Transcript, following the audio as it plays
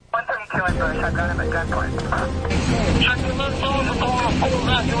killing Bush. I've got him at gunpoint.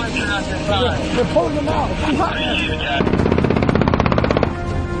 They're pulling them out.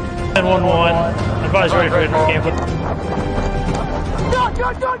 911. Advise ready for camp.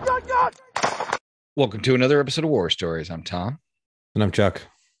 Welcome to another episode of War Stories. I'm Tom. And I'm Chuck.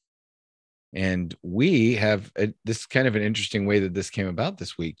 And we have this is kind of an interesting way that this came about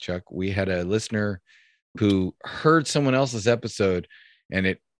this week, Chuck. We had a listener who heard someone else's episode and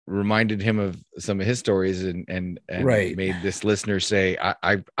it reminded him of some of his stories and right. Made this listener say,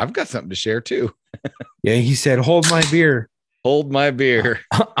 I've got something to share too. Yeah, he said, hold my beer. Hold my beer.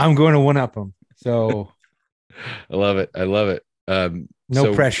 I'm going to one up him. So I love it.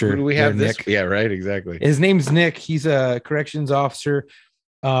 No pressure. Who do we have there, this? Nick. Yeah, right. Exactly. His name's Nick. He's a corrections officer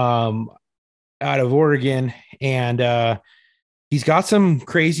out of Oregon. And he's got some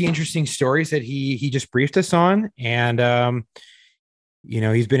crazy, interesting stories that he just briefed us on. And,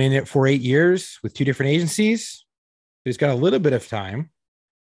 he's been in it for 8 years with 2 different agencies. He's got a little bit of time.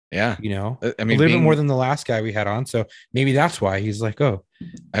 Yeah. I mean, a little bit more than the last guy we had on. So maybe that's why he's like,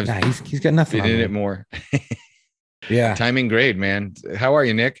 he's got nothing. Been in it more. Yeah. Timing great, man. How are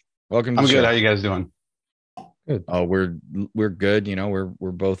you, Nick? Welcome to I'm the good. show. How you guys doing? Good. Oh, we're good.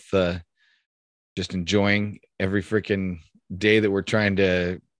 We're both just enjoying every freaking day that we're trying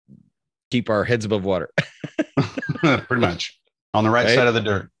to keep our heads above water. Pretty much on the right side of the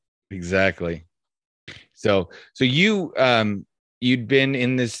dirt. Exactly. So you'd been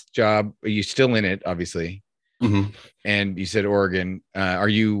in this job. Are you still in it, obviously? Mm-hmm. And you said Oregon. Are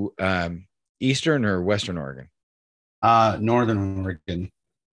you Eastern or Western Oregon? Northern Oregon.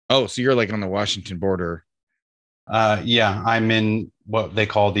 Oh, so you're like on the Washington border. Yeah, I'm in what they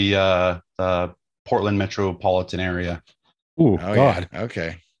call the Portland metropolitan area. Oh, God. Yeah.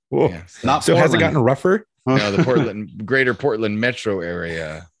 Okay. Whoa. Yeah. Not so Portland. has it gotten rougher? No, the greater Portland metro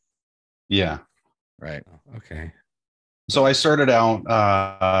area. Yeah. Right. Okay. So I started out,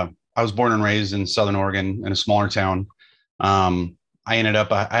 I was born and raised in Southern Oregon in a smaller town. I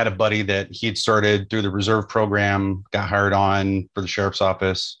had a buddy that he'd started through the reserve program, got hired on for the sheriff's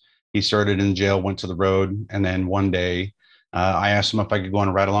office. He started in jail, went to the road. And then one day I asked him if I could go on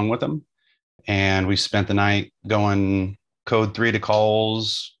a ride along with him. And we spent the night going code 3 to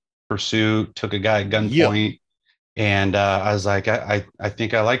calls, pursuit, took a guy at gunpoint. Yep. And I was like, I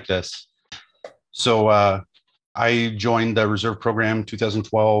think I like this. So I joined the reserve program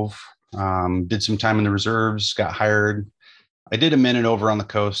 2012, did some time in the reserves, got hired. I did a minute over on the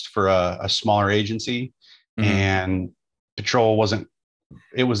coast for a smaller agency, and patrol wasn't,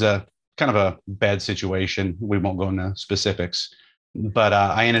 it was a kind of a bad situation. We won't go into specifics, but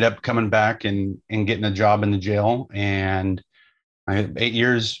I ended up coming back and getting a job in the jail, and I had 8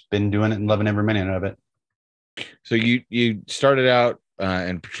 years, been doing it and loving every minute of it. So you started out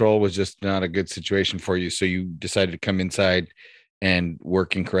and patrol was just not a good situation for you. So you decided to come inside and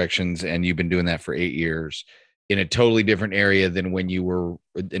work in corrections, and you've been doing that for 8 years. In a totally different area than when you were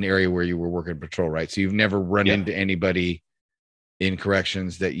an area where you were working patrol, right? So you've never run into anybody in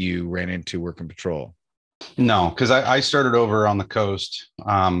corrections that you ran into working patrol. No, because I started over on the coast,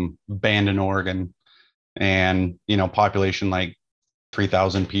 Bandon, Oregon, and population like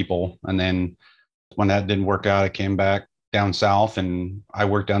 3,000 people. And then when that didn't work out, I came back down south, and I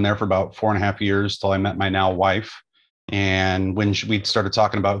worked down there for about 4.5 years till I met my now wife. And when we started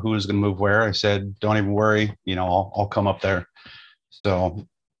talking about who was going to move where, I said, don't even worry, I'll come up there. So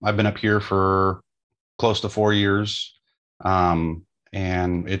I've been up here for close to 4 years. And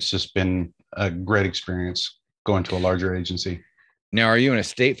it's just been a great experience going to a larger agency. Now, are you in a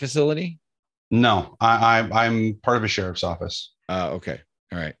state facility? No, I'm part of a sheriff's office. Okay.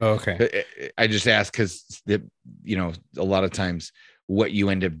 All right. Okay. I just asked because, a lot of times what you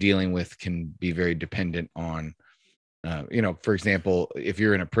end up dealing with can be very dependent on, for example, if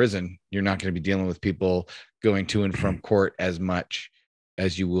you're in a prison, you're not going to be dealing with people going to and from court as much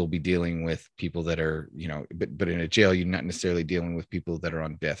as you will be dealing with people that are, but in a jail, you're not necessarily dealing with people that are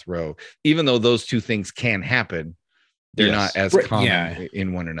on death row, even though those two things can happen. They're not as common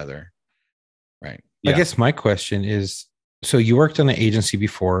in one another. Right. I guess my question is, so you worked on an agency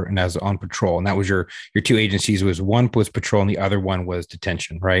before and as on patrol, and that was your 2 agencies. Was one was patrol and the other one was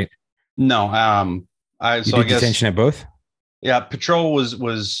detention, right? No. I guess detention at both. Yeah, patrol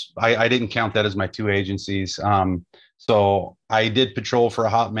was I didn't count that as my 2 agencies. So I did patrol for a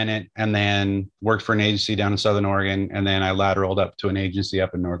hot minute, and then worked for an agency down in Southern Oregon, and then I lateraled up to an agency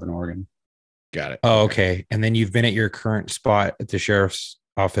up in Northern Oregon. Got it. Oh, okay. And then you've been at your current spot at the sheriff's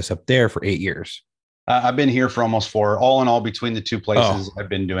office up there for 8 years. I've been here for almost 4. All in all, between the 2 places, I've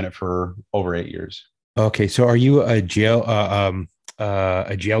been doing it for over 8 years. Okay, so are you a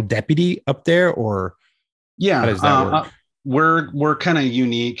a jail deputy up there, or Yeah. how does that work? We're kind of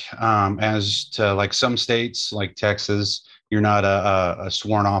unique as to like some states like Texas. You're not a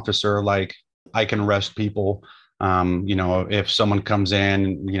sworn officer. Like I can arrest people. If someone comes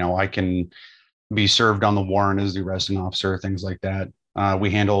in, I can be served on the warrant as the arresting officer, things like that.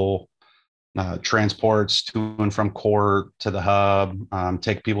 We handle transports to and from court to the hub,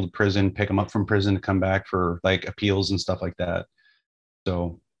 take people to prison, pick them up from prison to come back for like appeals and stuff like that.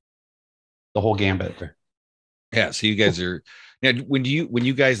 So the whole gambit. Yeah. So you guys are now. When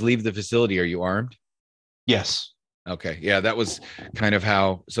you guys leave the facility, are you armed? Yes. Okay. Yeah, that was kind of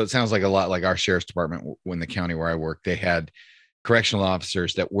how. So it sounds like a lot like our sheriff's department when the county where I work, they had correctional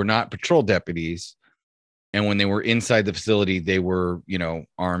officers that were not patrol deputies, and when they were inside the facility, they were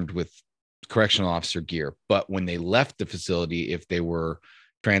armed with correctional officer gear. But when they left the facility, if they were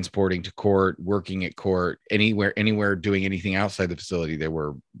transporting to court, working at court, anywhere doing anything outside the facility, they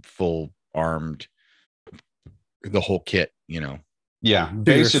were full armed, the whole kit. Yeah. So you're a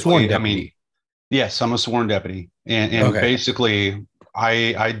Basically, sworn I deputy. mean, yes, I'm a sworn deputy, and Okay. basically,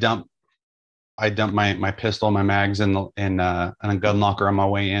 I dump my pistol, my mags in a gun locker on my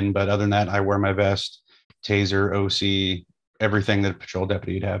way in. But other than that, I wear my vest, taser, OC, everything that a patrol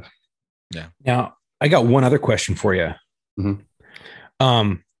deputy would have. Now, I got one other question for you. Mhm.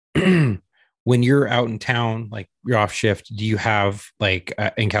 When you're out in town, like you're off shift, do you have like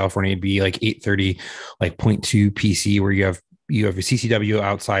in California, it'd be like 830, like 0.2 PC, where you have a CCW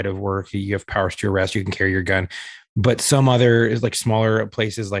outside of work, you have powers to arrest, you can carry your gun. But some other is like smaller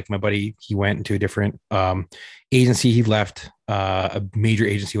places, like my buddy, he went into a different agency. He left a major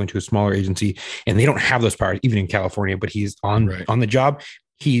agency, went to a smaller agency, and they don't have those powers, even in California. But he's on the job.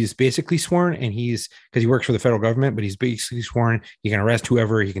 He's basically sworn, and because he works for the federal government, but he's basically sworn. He can arrest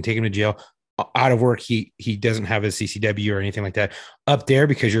whoever, he can take him to jail. Out of work, he doesn't have a CCW or anything like that. Up there,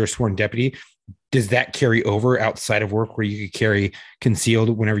 because you're a sworn deputy, does that carry over outside of work where you could carry concealed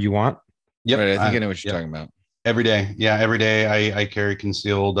whenever you want? Yep. Right, I think I know what you're talking about. Every day. Yeah. Every day I carry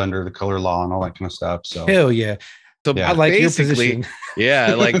concealed under the color law and all that kind of stuff. So Hell yeah. So Yeah. I like your basically, position.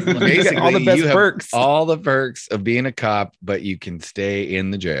 yeah, like You got basically all the best you have perks. all the perks of being a cop, but you can stay in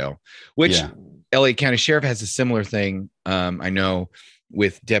the jail, which Yeah. LA County Sheriff has a similar thing. I know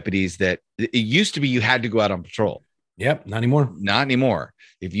with deputies that it used to be you had to go out on patrol. Yep, not anymore. Not anymore.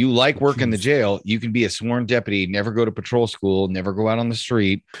 If you like working the jail, you can be a sworn deputy, never go to patrol school, never go out on the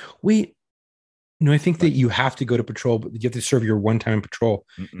street. No, I think that you have to go to patrol, but you have to serve your one time in patrol,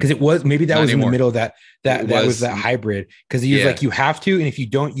 because it was maybe that Not was anymore. in the middle of that It was was- that hybrid, because he was Yeah. like, you have to, and if you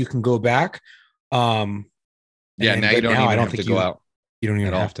don't, you can go back. Yeah, and now you but don't I even don't have think to go out. You don't even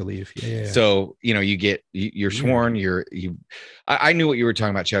at all. have to leave. Yeah. So, you're sworn, I knew what you were talking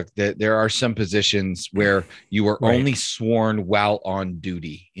about, Chuck, that there are some positions where you are Right. only sworn while on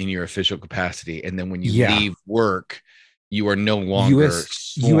duty in your official capacity. And then when you Yeah. leave work, you are no longer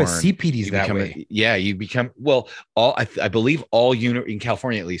sworn. USCPD's You that become way. you become, I believe in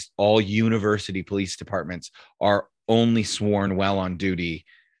California, at least all university police departments are only sworn while on duty.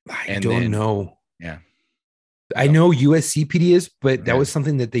 I and don't then- know. Yeah. I know USCPD is, but that Yeah. was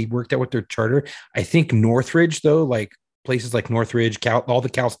something that they worked out with their charter. I think Northridge, though, like places like Northridge, all the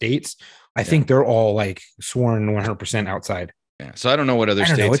Cal States, I think they're all like sworn 100% outside. Yeah. So I don't know what other I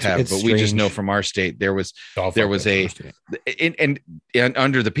don't know. states have, It's but we just know strange. from our state, there was All There fucked was up a- state. and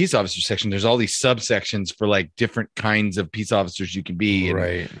under the peace officer section, there's all these subsections for like different kinds of peace officers you can be. And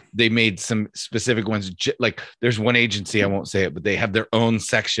Right. they made some specific ones. Like there's one agency, I won't say it, but they have their own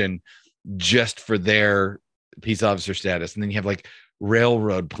section just for their peace officer status. And then you have like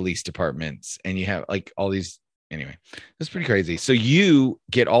railroad police departments, and you have like all these. Anyway, that's pretty crazy. So you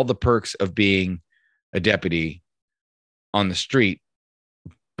get all the perks of being a deputy on the street,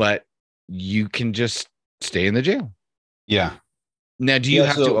 but you can just stay in the jail. Yeah. Now, do you Yeah,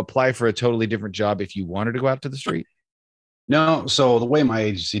 have to so- apply for a totally different job if you wanted to go out to the street? No, so the way my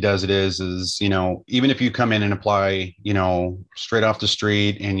agency does it is, even if you come in and apply, straight off the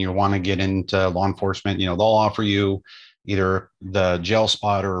street and you want to get into law enforcement, they'll offer you either the jail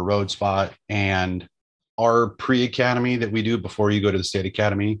spot or a road spot. And our pre-academy that we do before you go to the state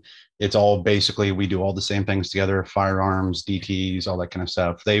academy, it's all basically, we do all the same things together: firearms, DTs, all that kind of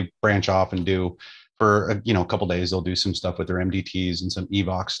stuff. They branch off and do for, a couple days, they'll do some stuff with their MDTs and some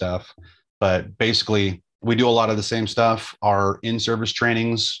EVOC stuff. But basically, we do a lot of the same stuff. Our in-service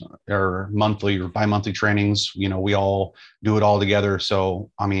trainings are monthly or bi-monthly trainings. We all do it all together. So,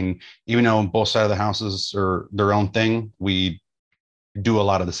 I mean, even though both sides of the houses are their own thing, we do a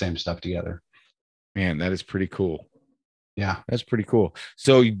lot of the same stuff together. Man, that is pretty cool. Yeah. That's pretty cool.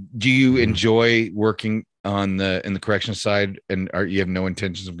 So do you enjoy working on the in the correction side, and you have no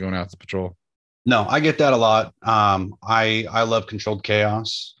intentions of going out to patrol? No, I get that a lot. I love controlled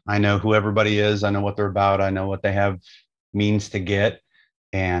chaos. I know who everybody is. I know what they're about. I know what they have means to get,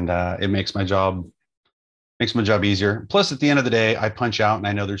 and it makes my job easier. Plus, at the end of the day, I punch out, and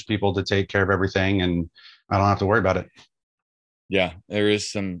I know there's people to take care of everything, and I don't have to worry about it. Yeah, there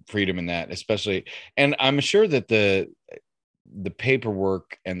is some freedom in that, especially, and I'm sure that the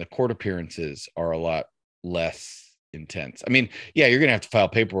paperwork and the court appearances are a lot less intense. I mean, yeah, you're gonna have to file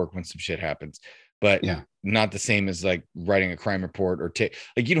paperwork when some shit happens, but Yeah. not the same as like writing a crime report or take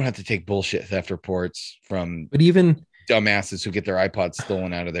like you don't have to take bullshit theft reports from But even dumbasses who get their iPods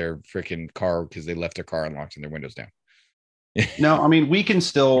stolen out of their freaking car because they left their car unlocked and their windows down. No, I mean, we can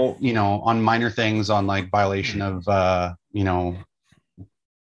still, on minor things, on like violation of,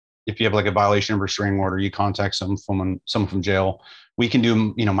 if you have like a violation of restraining order, you contact someone from jail. We can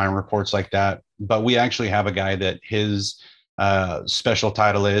do, minor reports like that. But we actually have a guy that his special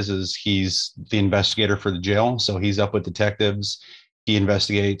title is he's the investigator for the jail. So he's up with detectives. He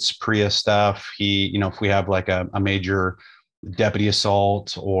investigates PREA stuff. He, if we have like a major deputy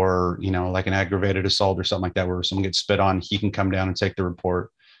assault or, like an aggravated assault or something like that, where someone gets spit on, he can come down and take the report.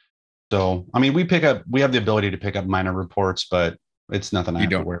 So, I mean, we have the ability to pick up minor reports, but it's nothing I have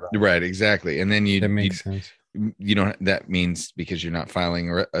to worry about. Right, exactly. And then that makes sense. You don't, that means because you're not filing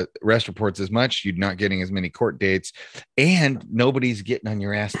arrest reports as much, you're not getting as many court dates, and nobody's getting on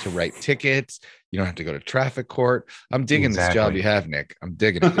your ass to write tickets. You don't have to go to traffic court. I'm digging this job you have, Nick. I'm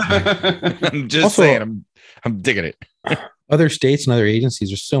digging it. I'm just Also, saying, I'm digging it. Other states and other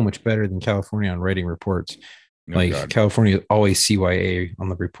agencies are so much better than California on writing reports. God. California is always CYA on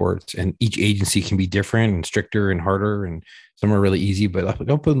the reports, and each agency can be different and stricter and harder, and some are really easy. But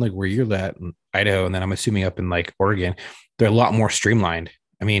up in like where you're at in Idaho, and then I'm assuming up in like Oregon, they're a lot more streamlined.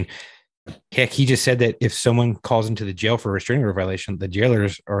 I mean, heck, he just said that if someone calls into the jail for a restraining order violation, the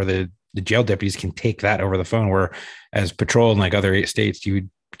jailers or the jail deputies can take that over the phone. Where as patrol in like other states, you would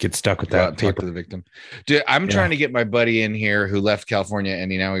get stuck with that paper. Talk to the victim. Dude, I'm trying to get my buddy in here who left California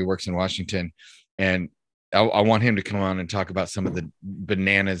and he works in Washington, and I want him to come on and talk about some of the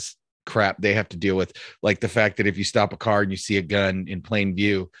bananas crap they have to deal with, like the fact that if you stop a car and you see a gun in plain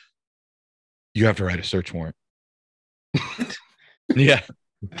view, you have to write a search warrant. Yeah.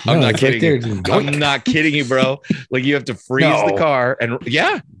 I'm not kidding you. I'm not kidding you, bro. Like you have to freeze the car and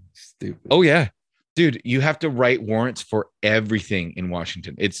stupid. Oh yeah. Dude, you have to write warrants for everything in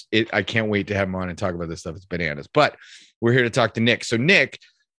Washington. I can't wait to have him on and talk about this stuff. It's bananas. But we're here to talk to Nick. So Nick,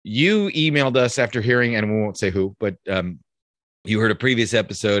 you emailed us after hearing, and we won't say who, but you heard a previous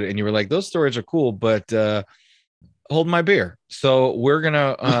episode and you were like, those stories are cool, but hold my beer. So we're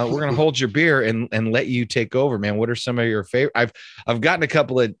gonna hold your beer and let you take over, man. What are some of your favorite? I've gotten a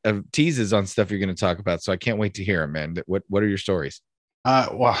couple of teases on stuff you're going to talk about, so I can't wait to hear them, man. What are your stories?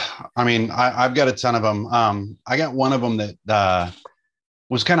 Well, I mean, I've got a ton of them. I got one of them that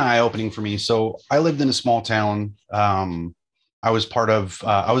was kind of eye-opening for me. So I lived in a small town. I was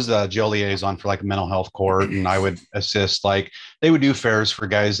I was the jail liaison for like a mental health court, and I would assist, like they would do fairs for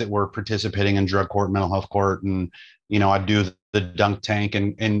guys that were participating in drug court, mental health court. And, I'd do the dunk tank,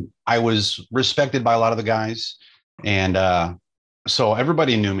 and I was respected by a lot of the guys. And so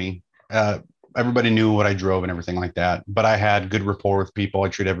everybody knew me. Everybody knew what I drove and everything like that, but I had good rapport with people. I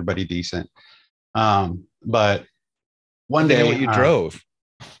treated everybody decent. But one day what you drove.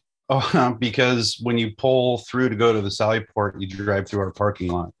 Oh, because when you pull through to go to the Sallyport, you drive through our parking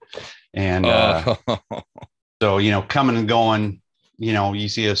lot. And so, coming and going, you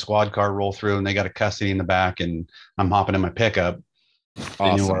see a squad car roll through and they got a custody in the back, and I'm hopping in my pickup. Awesome.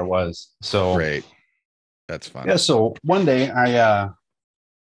 They knew where I was. So great. That's fun. Yeah. So one day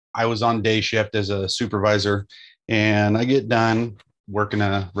I was on day shift as a supervisor, and I get done working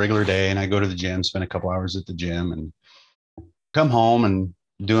a regular day, and I go to the gym, spend a couple hours at the gym, and come home and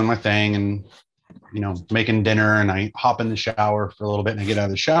doing my thing and, making dinner, and I hop in the shower for a little bit, and I get out of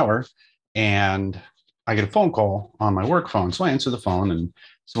the shower and I get a phone call on my work phone. So I answer the phone, and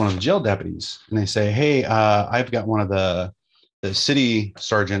it's one of the jail deputies, and they say, "Hey, I've got one of the city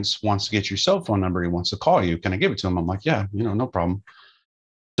sergeants wants to get your cell phone number. He wants to call you. Can I give it to him?" I'm like, "Yeah, no problem."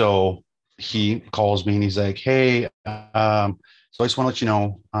 So he calls me and he's like, "Hey, so I just want to let you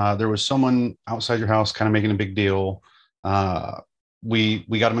know, there was someone outside your house kind of making a big deal. We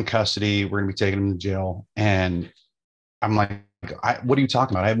got him in custody. We're going to be taking him to jail." And I'm like, "What are you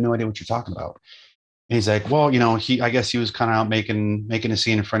talking about? I have no idea what you're talking about." And he's like, "Well, I guess he was kind of out making a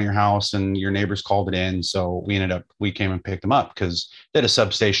scene in front of your house, and your neighbors called it in. So we came and picked him up because they had a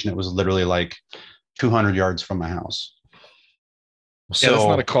substation that was literally like 200 yards from my house." So that's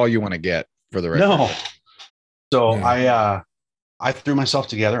not a call you want to get, for the record. No. So Yeah. I threw myself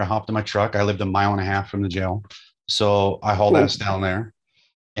together. I hopped in my truck. I lived a mile and a half from the jail. So I hauled ass down there.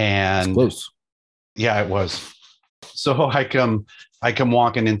 It's And close. yeah, it was. So I come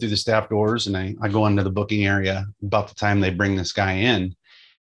walking in through the staff doors and I go into the booking area about the time they bring this guy in.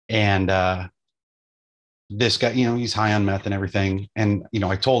 And this guy, he's high on meth and everything. And,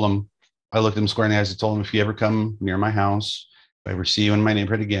 I told him, I looked him square in the eyes and told him, if you ever come near my house, if I ever see you in my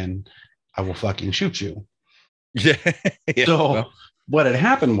neighborhood again, I will fucking shoot you. Yeah. Yeah. So Well, what had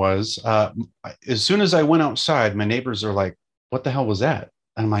happened was, as soon as I went outside, my neighbors are like, what the hell was that?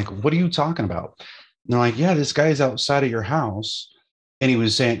 And I'm like, what are you talking about? And they're like, yeah, this guy's outside of your house. And he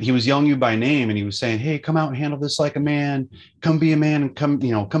was saying, he was yelling you by name and he was saying, hey, come out and handle this like a man. Come be a man and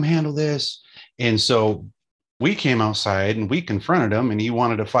come handle this. And so we came outside and we confronted him and he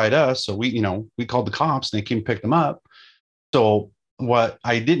wanted to fight us. So we called the cops and they came and picked him up. So what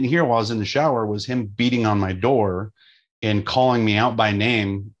I didn't hear while I was in the shower was him beating on my door and calling me out by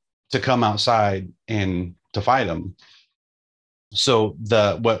name to come outside and to fight him. So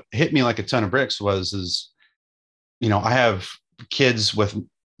what hit me like a ton of bricks I have kids with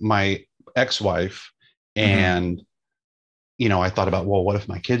my ex-wife and I thought about, well, what if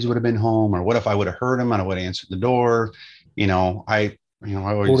my kids would have been home, or what if I would have heard him and I would have answered the door? I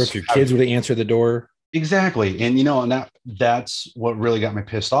always, Or if your kids would have answered the door. exactly. And, and that's what really got me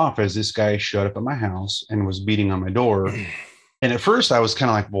pissed off, is this guy showed up at my house and was beating on my door. And at first I was kind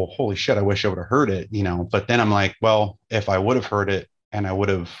of like, well, holy shit, I wish I would have heard it, but then I'm like, well, if I would have heard it and I would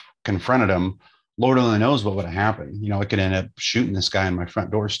have confronted him, Lord only knows what would have happened. I could end up shooting this guy on my front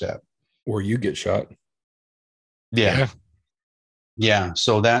doorstep. Or you get shot. Yeah. Yeah.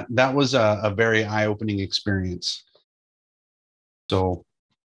 So that was a very eye-opening experience. So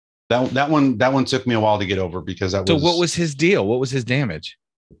that one took me a while to get over, because so what was his deal? What was his damage?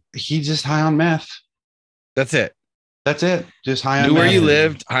 He just high on meth. That's it. That's it. Just high on Knew meth. where you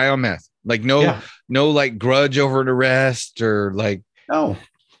lived, high on meth. Like no like grudge over an arrest or like. No.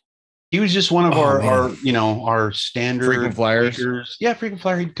 He was just one of our standard frequent flyers. Freakers. Yeah, frequent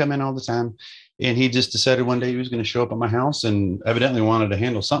flyer. He'd come in all the time, and he just decided one day he was going to show up at my house, and evidently wanted to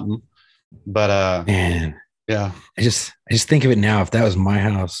handle something. But man, yeah, I just think of it now. If that was my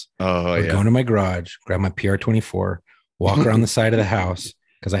house, I'd go into my garage, grab my PR-24, walk around the side of the house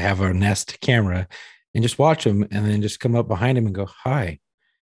because I have a Nest camera, and just watch him, and then just come up behind him and go hi,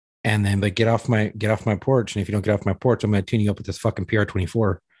 and then like get off my porch. And if you don't get off my porch, I'm going to tune you up with this fucking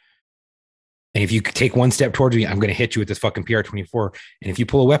PR-24. And if you take one step towards me, I'm going to hit you with this fucking PR-24. And if you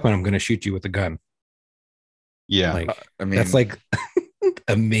pull a weapon, I'm going to shoot you with a gun. Yeah. Like, I mean, that's like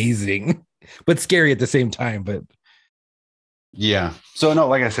amazing, but scary at the same time. But yeah. So no,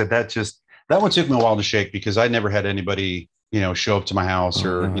 like I said, that one took me a while to shake, because I never had anybody, show up to my house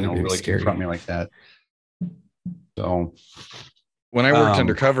or, really confront me like that. So when I worked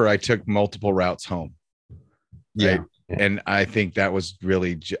undercover, I took multiple routes home. Yeah. Right? And I think that was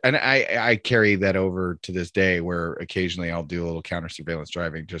really, and I carry that over to this day, where occasionally I'll do a little counter surveillance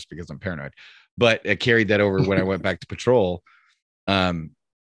driving just because I'm paranoid, but I carried that over when I went back to patrol. And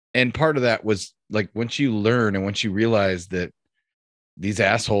part of that was like, once you learn and once you realize that these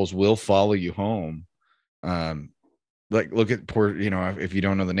assholes will follow you home. Like look at poor, if you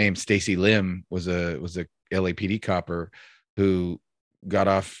don't know the name, Stacy Lim was a LAPD copper who got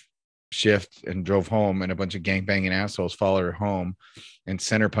off shift and drove home, and a bunch of gangbanging assholes followed her home and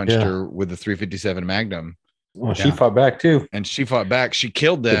center punched her with a 357 Magnum. Well, she fought back too. And she fought back. She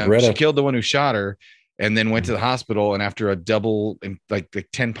killed them. She killed the one who shot her, and then went to the hospital. And after a double, like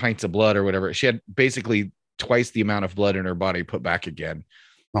 10 pints of blood or whatever, she had basically twice the amount of blood in her body put back again.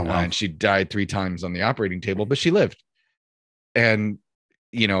 Oh, wow. And she died 3 times on the operating table, but she lived. And,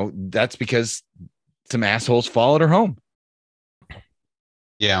 that's because some assholes followed her home.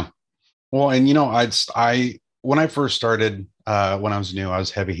 Yeah. Well, and I when I first started, when I was new, I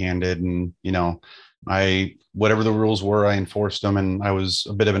was heavy-handed, and whatever the rules were, I enforced them, and I was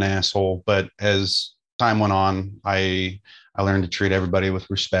a bit of an asshole. But as time went on, I learned to treat everybody with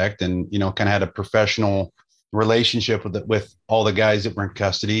respect, and kind of had a professional relationship with all the guys that were in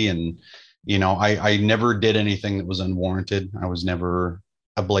custody. And I never did anything that was unwarranted. I was never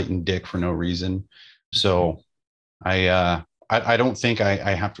a blatant dick for no reason. So I don't think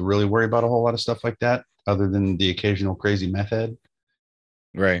I have to really worry about a whole lot of stuff like that, other than the occasional crazy meth head.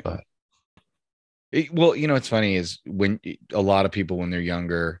 Right. But it's funny is when a lot of people, when they're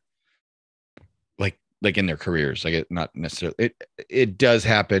younger, like in their careers, like not necessarily, it does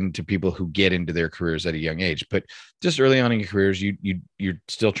happen to people who get into their careers at a young age, but just early on in your careers, you're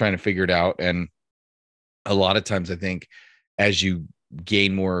still trying to figure it out. And a lot of times I think as you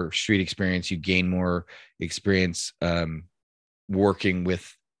gain more street experience, you gain more experience working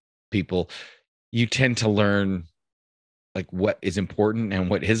with people, you tend to learn like what is important and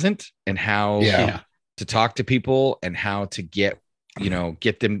what isn't, and how to talk to people, and how to get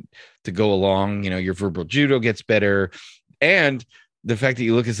them to go along. Your verbal judo gets better. And the fact that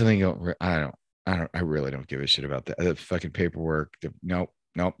you look at something and go, I really don't give a shit about that. The fucking paperwork. Nope,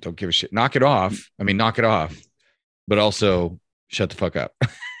 don't give a shit. Knock it off. Knock it off. But also shut the fuck up.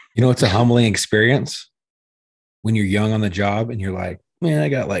 It's a humbling experience when you're young on the job and you're like, man, I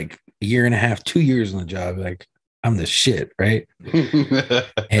got like a year and a half, 2 years on the job. Like, I'm the shit, right?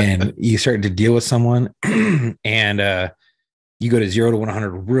 And you start to deal with someone and you go to 0 to 100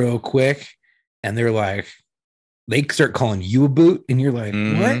 real quick. And they're like, they start calling you a boot. And you're like,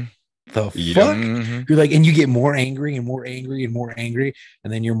 what the fuck? You're like, and you get more angry and more angry and more angry.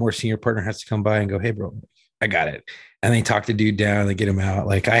 And then your more senior partner has to come by and go, hey, bro, I got it. And they talk the dude down, they get him out.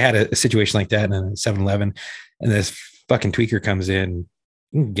 Like I had a situation like that in a 7-Eleven, and this fucking tweaker comes in,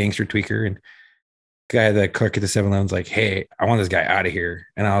 gangster tweaker, and guy, the clerk at the 7-Eleven's like, hey, I want this guy out of here.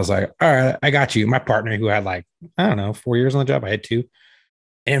 And I was like, all right, I got you. My partner, who had like, I don't know, 4 years on the job, I had 2.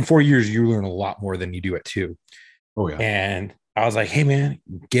 And 4 years, you learn a lot more than you do at 2. Oh yeah. And I was like, hey man,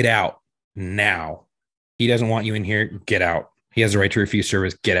 get out now. He doesn't want you in here. Get out. He has the right to refuse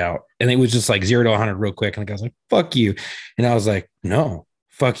service. Get out. And it was just like 0 to 100 real quick. And the guy was like, fuck you. And I was like, no,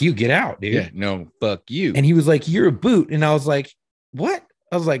 fuck you. Get out, dude. Yeah, no, fuck you. And he was like, you're a boot. And I was like, what?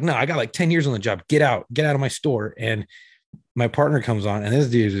 I was like, no, I got like 10 years on the job. Get out of my store. And my partner comes on, and this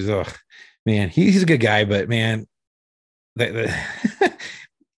dude is, oh man, he's a good guy, but man,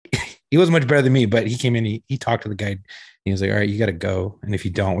 he wasn't much better than me, but he came in, he talked to the guy. He was like, all right, you got to go. And if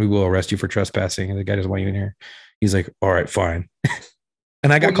you don't, we will arrest you for trespassing. And the guy doesn't want you in here. He's like, all right, fine.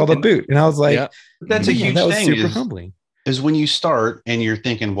 And I got called a boot. And I was like, that's a huge that was thing. Super humbling. Is when you start and you're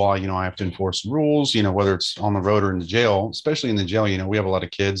thinking, well, I have to enforce rules, whether it's on the road or in the jail, especially in the jail. We have a lot of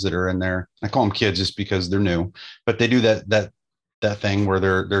kids that are in there. I call them kids just because they're new, but they do that thing where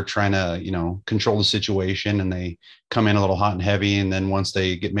they're trying to, control the situation, and they come in a little hot and heavy. And then once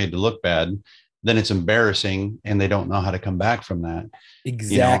they get made to look bad, then it's embarrassing and they don't know how to come back from that.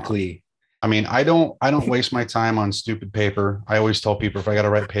 Exactly. I don't waste my time on stupid paper. I always tell people, if I got to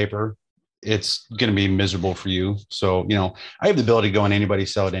write paper, it's going to be miserable for you. So, I have the ability to go in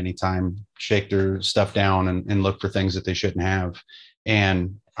anybody's cell at any time, shake their stuff down and look for things that they shouldn't have.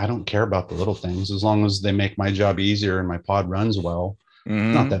 And I don't care about the little things, as long as they make my job easier and my pod runs well.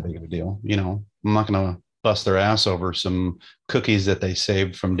 Not that big of a deal. I'm not going to bust their ass over some cookies that they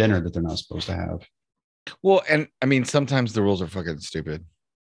saved from dinner that they're not supposed to have. Well, and sometimes the rules are fucking stupid.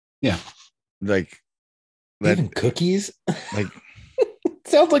 Yeah. Like even cookies. Like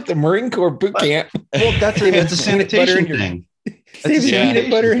sounds like the Marine Corps boot camp. Well, that's a sanitation thing. Save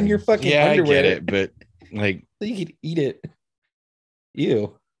peanut butter in your fucking underwear. I get it, but like you could eat it.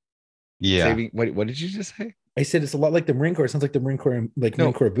 Ew. Yeah. What did you just say? I said it's a lot like the Marine Corps. It sounds like the Marine Corps,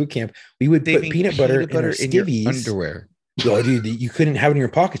 Marine Corps boot camp. We would put peanut butter in skivvies. Your underwear. Oh, dude, you couldn't have it in your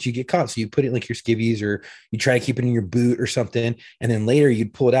pockets. You get caught. So you put it in like your skivvies, or you try to keep it in your boot or something. And then later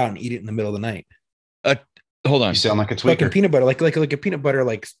you'd pull it out and eat it in the middle of the night. Hold on. You sound like a tweaker. Fucking peanut butter, like a peanut butter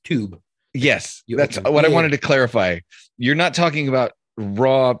like tube. Yes, that's what I wanted to clarify. You're not talking about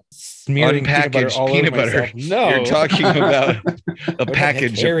raw smearing unpackaged peanut butter. No, you're talking about a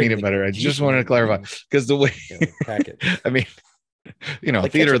package of peanut butter. I just wanted to clarify, because the way like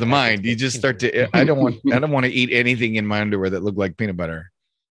theater of the mind, you just start to. I don't want to eat anything in my underwear that looked like peanut butter.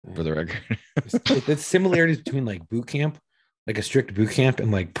 For the record, that's similarities between like boot camp, like a strict boot camp,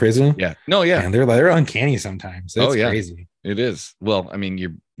 and like prison. Yeah. No. Yeah. And they're uncanny sometimes. That's crazy. It is. Well,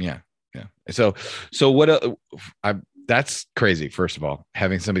 yeah. So what? That's crazy. First of all,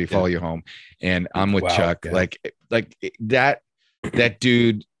 having somebody follow you home, and I'm with Chuck. Yeah. Like that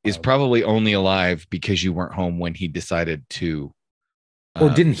dude is probably only alive because you weren't home when he decided to, or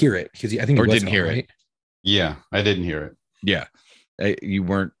didn't hear it, because I think he didn't hear it. Yeah, I didn't hear it. Yeah, you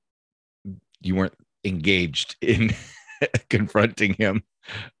weren't engaged in confronting him.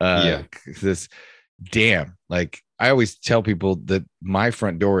 This damn, like I always tell people that my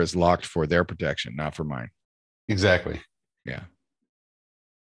front door is locked for their protection, not for mine. Exactly. Yeah.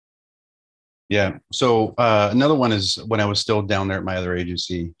 Yeah. So another one is when I was still down there at my other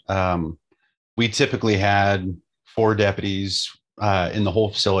agency, we typically had 4 deputies in the whole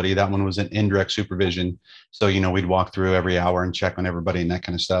facility. That one was an indirect supervision. So, we'd walk through every hour and check on everybody and that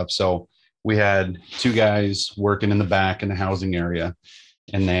kind of stuff. So we had 2 guys working in the back in the housing area.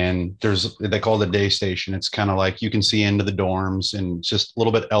 And then they call it a day station. It's kind of like you can see into the dorms, and it's just a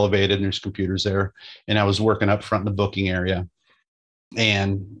little bit elevated, and there's computers there. And I was working up front in the booking area.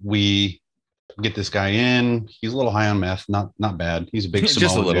 and we get this guy in. He's a little high on meth, not bad. He's a big Just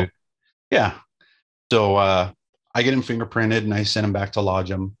Samoan a little. dude. Yeah. So I get him fingerprinted and I send him back to lodge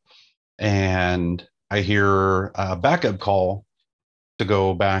him. And I hear a backup call to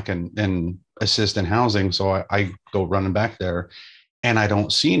go back and assist in housing. So I go running back there and I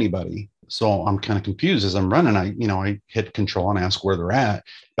don't see anybody. So I'm kind of confused as I'm running. I hit control and ask where they're at.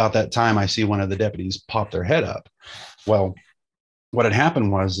 About that time, I see one of the deputies pop their head up. Well, what had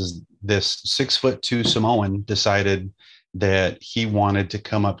happened is this 6'2" Samoan decided that he wanted to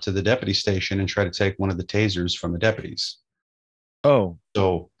come up to the deputy station and try to take one of the tasers from the deputies. Oh,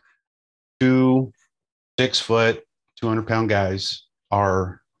 So 2 6-foot, 200-pound guys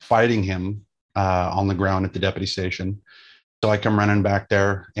are fighting him on the ground at the deputy station. So I come running back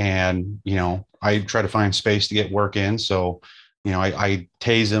there and, I try to find space to get work in. So, I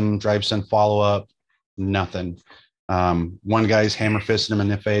tase him, drive some follow up, nothing. One guy's hammer fisting him in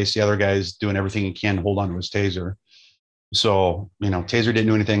the face. The other guy's doing everything he can to hold on to his taser. So, taser didn't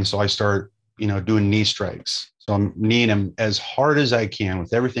do anything. So I start, doing knee strikes. So I'm kneeing him as hard as I can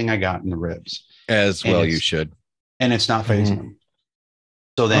with everything I got in the ribs. as well you should. And it's not phasing him.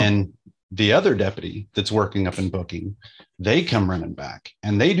 So then the other deputy that's working up in booking, they come running back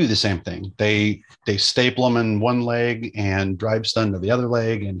and they do the same thing. They staple him in one leg and drive stun to the other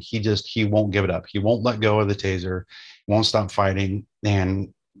leg. And he won't give it up. He won't let go of the taser, won't stop fighting.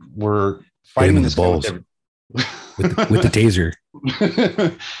 And we're fighting in the this guy balls with the taser.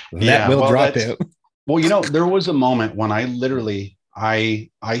 Yeah, will drop it. Well, there was a moment when I literally, I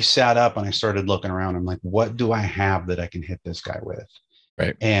sat up and I started looking around. I'm like, what do I have that I can hit this guy with?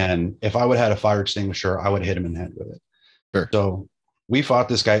 Right. And if I would have had a fire extinguisher, I would hit him in the head with it. Sure. So we fought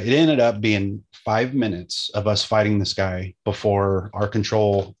this guy. It ended up being 5 minutes of us fighting this guy before our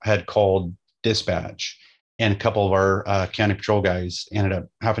control had called dispatch. And a couple of our county patrol guys ended up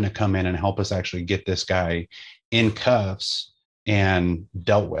having to come in and help us actually get this guy in cuffs and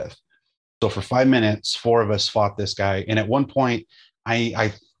dealt with. So for 5 minutes, 4 of us fought this guy. And at one point,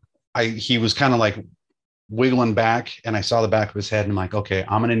 he was kind of like wiggling back, and I saw the back of his head, and I'm like, okay,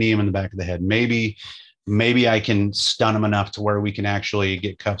 I'm going to knee him in the back of the head. Maybe I can stun him enough to where we can actually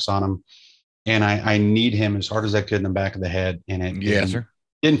get cuffs on him. And I kneed him as hard as I could in the back of the head, and it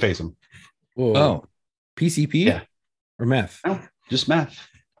didn't phase him. Whoa. Oh, PCP? Yeah. Or meth? No, just meth.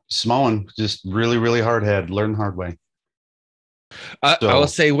 Small one, just really, really hard head. Learn the hard way. I will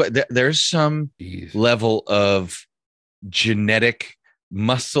say there's some level of genetic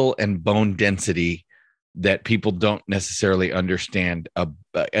muscle and bone density that people don't necessarily understand.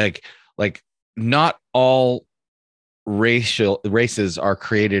 Like not all races are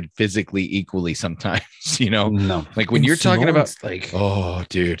created physically equally sometimes, No. like when And you're talking about Samoans, oh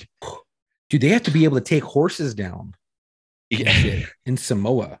dude, they have to be able to take horses down yeah, in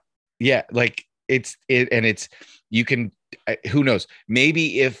Samoa. yeah, like it's you can, who knows,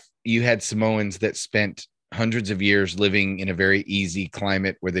 maybe if you had Samoans that spent hundreds of years living in a very easy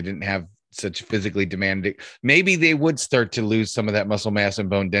climate where they didn't have such physically demanding, maybe they would start to lose some of that muscle mass and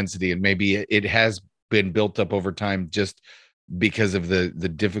bone density, and maybe it has been built up over time just because of the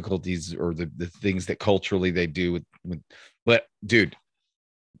difficulties or the things that culturally they do with but dude,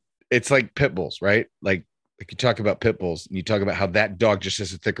 it's like pit bulls, right? Like you talk about pit bulls and you talk about how that dog just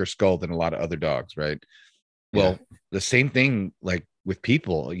has a thicker skull than a lot of other dogs, right? Well, the same thing like with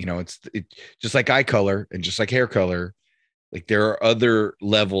people, it's just like eye color and just like hair color. Like there are other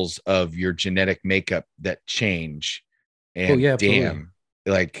levels of your genetic makeup that change. And damn,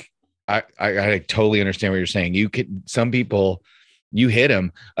 like I totally understand what you're saying. You could, some people, you hit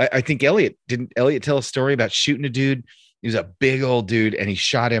them. I think didn't Elliot tell a story about shooting a dude? He was a big old dude and he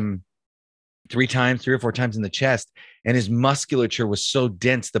shot him 3 or 4 times in the chest, and his musculature was so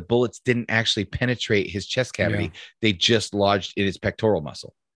dense the bullets didn't actually penetrate his chest cavity. Yeah. They just lodged in his pectoral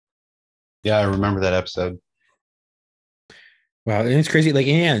muscle. Yeah, I remember that episode. Wow, and it's crazy. Like,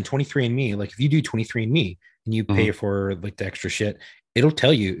 yeah, 23andMe, like if you do 23andMe and you pay for like the extra shit, it'll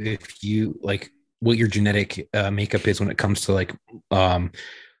tell you if you like what your genetic makeup is when it comes to like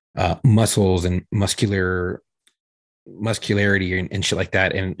muscles and muscularity and shit like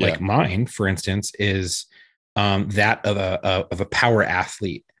that. And like mine, for instance, is that of a power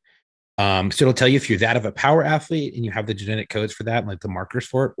athlete. So it'll tell you if you're that of a power athlete and you have the genetic codes for that and like the markers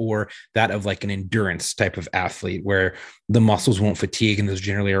for it, or that of like an endurance type of athlete where the muscles won't fatigue, and those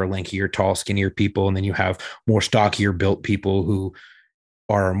generally are lankier, tall, skinnier people. And then you have more stockier built people who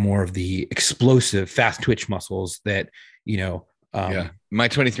are more of the explosive, fast twitch muscles that, my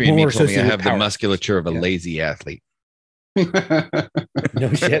 23andMe told me I have the musculature of a lazy athlete.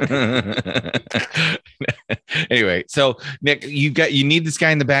 No shit. Anyway, so Nick, you need this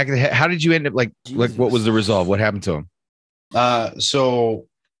guy in the back of the head. How did you end up like what was the resolve? What happened to him? So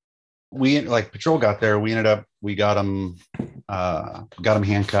we like patrol got there. We got him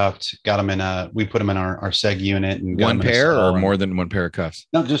handcuffed, we put him in our seg unit and one pair or more than one pair of cuffs?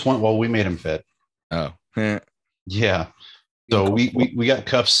 No, just one. Well, we made him fit. Oh, yeah. So we got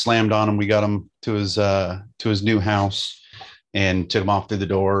cuffs slammed on him. We got him to his new house and took him off through the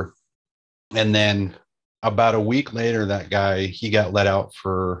door. And then about a week later, that guy, he got let out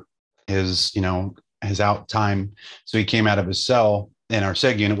for his out time. So he came out of his cell in our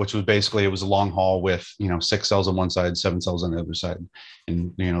seg unit, which was basically, it was a long hall with, 6 cells on one side, 7 cells on the other side.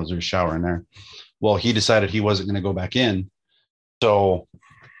 And, there's a shower in there. Well, he decided he wasn't going to go back in. So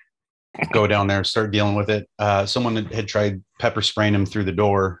go down there, start dealing with it. Someone had tried pepper spraying him through the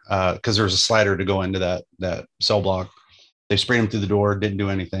door because there was a slider to go into that cell block. They sprayed him through the door, didn't do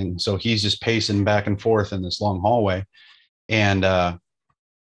anything. So he's just pacing back and forth in this long hallway. And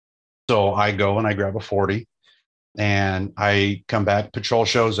so I go and I grab a 40 and I come back. Patrol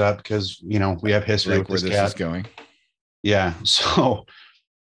shows up because, we have history like with where this this cat. is going. Yeah. So,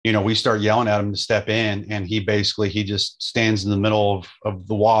 we start yelling at him to step in, and he just stands in the middle of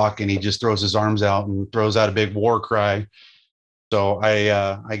the walk and he just throws his arms out and throws out a big war cry. So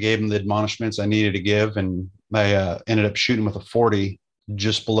I gave him the admonishments I needed to give, and I ended up shooting with a 40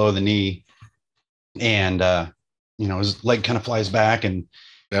 just below the knee. And, his leg kind of flies back and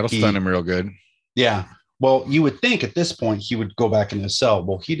that'll stun him real good. Yeah. Well, you would think at this point he would go back in his cell.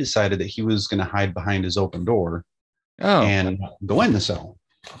 Well, he decided that he was going to hide behind his open door and go in the cell.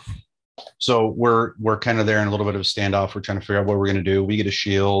 So we're kind of there in a little bit of a standoff. We're trying to figure out what we're going to do. We get a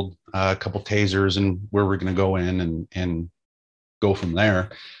shield, a couple tasers, and where we're going to go in and go from there.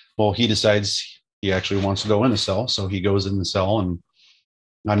 Well, he decides he actually wants to go in the cell. So he goes in the cell, and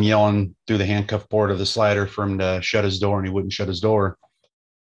I'm yelling through the handcuff port of the slider for him to shut his door, and he wouldn't shut his door.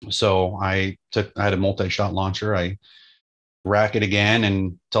 So I had a multi-shot launcher. I rack it again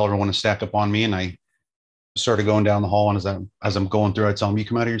and tell everyone to stack up on me. And I started going down the hall. And as I'm going through, I tell him, "You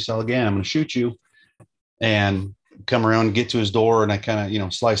come out of your cell again, I'm going to shoot you." And come around and get to his door. And I kind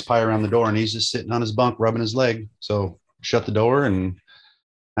of, slice pie around the door, and he's just sitting on his bunk, rubbing his leg. So shut the door, and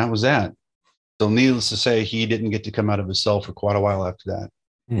that was that. So needless to say, he didn't get to come out of his cell for quite a while after that.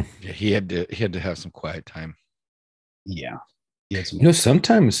 Yeah, he had to have some quiet time. Yeah. He had some.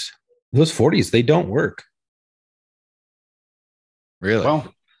 Sometimes those 40s, they don't work. Really?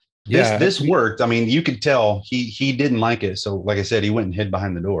 Well, this worked. I mean, you could tell he didn't like it. So like I said, he went and hid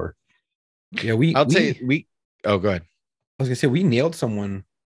behind the door. Yeah, oh, go ahead. I was gonna say we nailed someone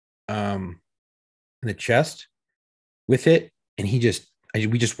in the chest with it, and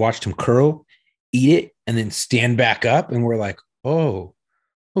we just watched him curl, eat it, and then stand back up, and we're like, oh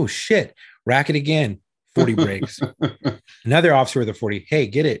shit, rack it again. 40 breaks. Another officer with a 40, hey,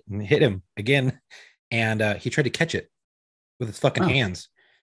 get it, and hit him again. And he tried to catch it with his fucking hands.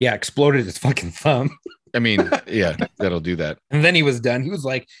 Yeah, exploded his fucking thumb. I mean, yeah, that'll do that. And then he was done. He was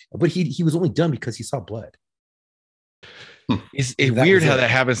like, but he was only done because he saw blood. It's weird how that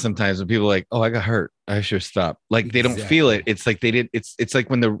happens sometimes when people are like, oh, I got hurt, I should stop. Like they don't feel it. It's like they did. It's like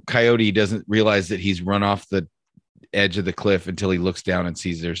when the coyote doesn't realize that he's run off the edge of the cliff until he looks down and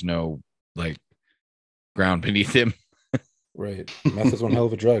sees there's no like ground beneath him. Right. Meth is one hell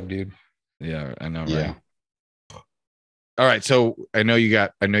of a drug, dude. Yeah, I know. Yeah. Right. All right. So I know you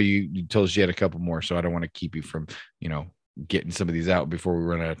told us you had a couple more, so I don't want to keep you from, getting some of these out before we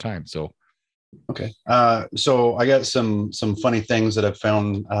run out of time. So. Okay. So I got some funny things that I've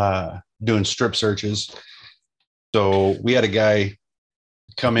found doing strip searches. So we had a guy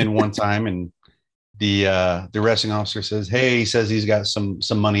come in one time, and the arresting officer says, "Hey," he says he's got some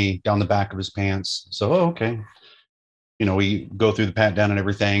money down the back of his pants. So, okay. We go through the pat down and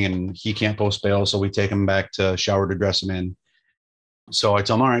everything, and he can't post bail. So we take him back to shower to dress him in. So I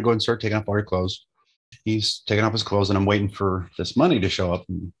tell him, all right, go ahead and start taking off all your clothes. He's taking off his clothes, and I'm waiting for this money to show up.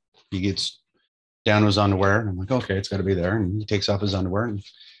 And he gets down to his underwear, and I'm like, okay, it's got to be there. And he takes off his underwear, and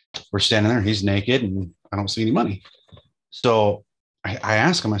we're standing there. He's naked, and I don't see any money. So I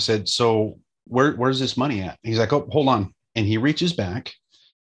asked him, I said, so where's this money at? He's like, oh, hold on. And he reaches back,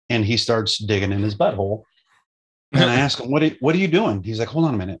 and he starts digging in his butthole. And I ask him, what are you doing? He's like, hold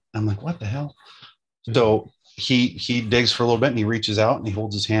on a minute. I'm like, what the hell? So he digs for a little bit, and he reaches out, and he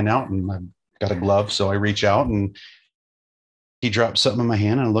holds his hand out, and I've got a glove. So I reach out, and he drops something in my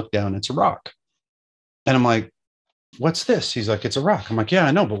hand, and I look down, and it's a rock. And I'm like, what's this? He's like, it's a rock. I'm like, yeah,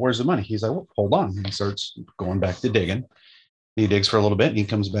 I know, but where's the money? He's like, well, hold on. And he starts going back to digging. He digs for a little bit and he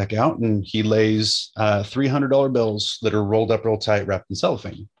comes back out and he lays $300 bills that are rolled up real tight, wrapped in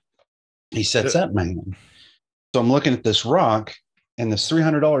cellophane. He sets that in my hand. So I'm looking at this rock and this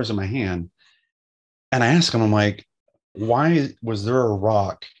 $300 in my hand. And I ask him, I'm like, why was there a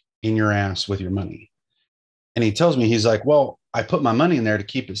rock in your ass with your money? And he tells me, he's like, well, I put my money in there to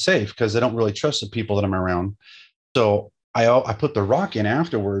keep it safe because I don't really trust the people that I'm around. So I put the rock in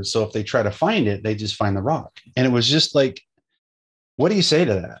afterwards. So if they try to find it, they just find the rock. And it was just like, what do you say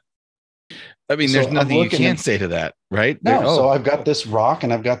to that? I mean, there's nothing you can say to that, right? No. So I've got this rock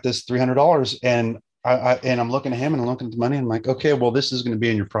and I've got this $300 and I'm looking at him and I'm looking at the money. And I'm like, okay, well, this is going to be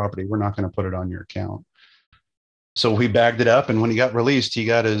in your property. We're not going to put it on your account. So we bagged it up. And when he got released, he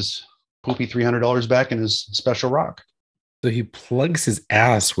got his poopy $300 back in his special rock. So he plugs his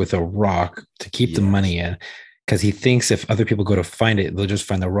ass with a rock to keep the money in because he thinks if other people go to find it, they'll just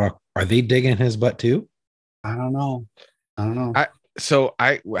find the rock. Are they digging in his butt too? I don't know. So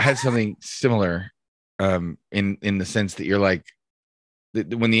I had something similar in the sense that you're like,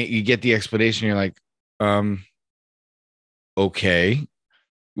 when you get the explanation, you're like, okay.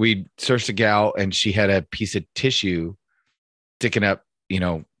 We searched a gal and she had a piece of tissue sticking up, she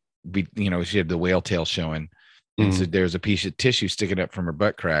had the whale tail showing. And so there's a piece of tissue sticking up from her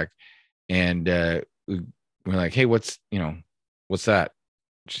butt crack. And we're like, hey, what's that?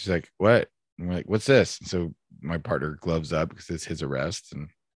 She's like, what? And we're like, what's this? And so my partner gloves up because it's his arrest. And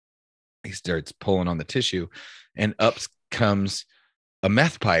he starts pulling on the tissue. And up comes a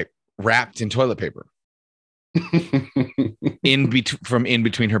meth pipe wrapped in toilet paper. in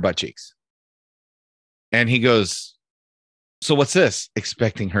between her butt cheeks. And he goes, so what's this?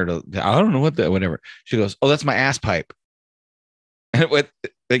 Expecting her to, I don't know what that, whatever. She goes, oh, that's my ass pipe. And what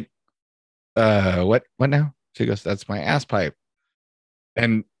now? She goes, that's my ass pipe.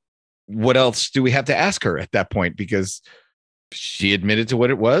 And what else do we have to ask her at that point? Because she admitted to what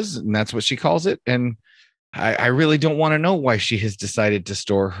it was, and that's what she calls it. And I really don't want to know why she has decided to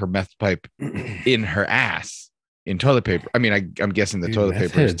store her meth pipe in her ass in toilet paper. I mean, I'm guessing the toilet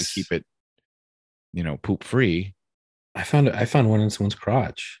paper is to keep it, poop free. I found one in someone's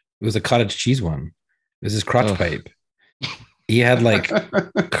crotch. It was a cottage cheese one. It was his crotch pipe. He had like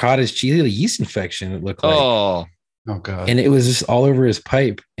cottage cheese, a yeast infection. It looked like. Oh God! And it was just all over his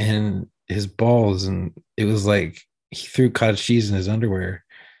pipe and his balls, and it was like he threw cottage cheese in his underwear.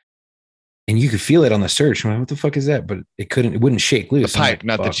 And you could feel it on the search. I'm like, what the fuck is that? But it wouldn't shake loose. The pipe, like,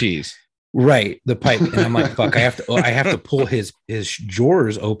 not fuck. The cheese. Right. The pipe. And I'm like, fuck, I have to pull his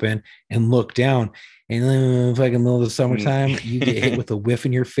drawers open and look down. And then like in the middle of the summertime, you get hit with a whiff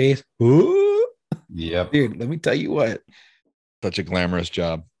in your face. Ooh. Yep. Dude, let me tell you what. Such a glamorous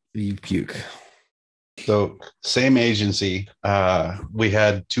job. You puke. So same agency. We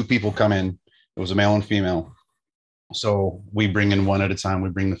had two people come in. It was a male and female. So we bring in one at a time. We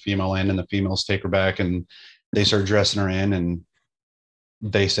bring the female in and the females take her back and they start dressing her in and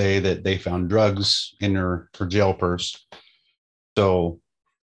they say that they found drugs in her jail purse. So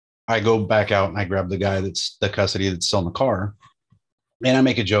I go back out and I grab the guy that's the custody that's still in the car. And I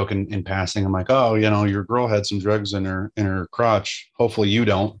make a joke in passing. I'm like, oh, your girl had some drugs in her crotch. Hopefully you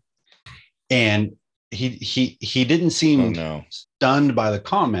don't. And he didn't seem stunned by the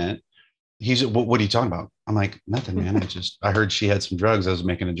comment. He's, what are you talking about? I'm like, nothing, man. I heard she had some drugs. I was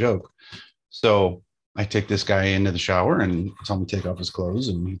making a joke. So I take this guy into the shower and tell him to take off his clothes,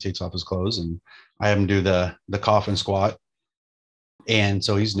 and he takes off his clothes and I have him do the coffin squat. And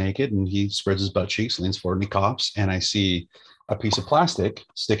so he's naked and he spreads his butt cheeks, leans forward and he coughs. And I see a piece of plastic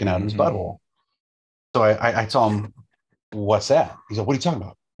sticking out of his butthole. So I tell him, what's that? He's like, what are you talking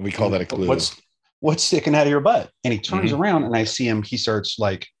about? We call that a clue. What's sticking out of your butt? And he turns around and I see him, he starts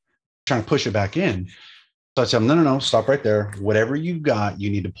like trying to push it back in. So I tell him, no, stop right there. Whatever you got, you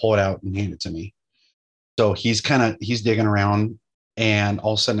need to pull it out and hand it to me. So he's digging around and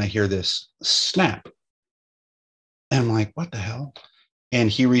all of a sudden I hear this snap. And I'm like, what the hell? And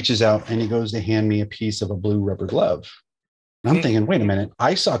he reaches out and he goes to hand me a piece of a blue rubber glove. And I'm thinking, wait a minute,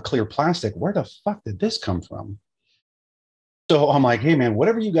 I saw clear plastic. Where the fuck did this come from? So I'm like, hey man,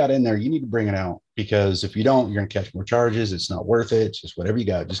 whatever you got in there, you need to bring it out, because if you don't, you're going to catch more charges. It's not worth it. Just whatever you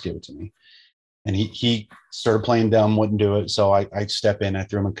got, just give it to me. And he started playing dumb, wouldn't do it. So I step in, I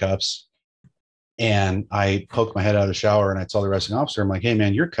threw him in cuffs and I poked my head out of the shower and I told the arresting officer, I'm like, hey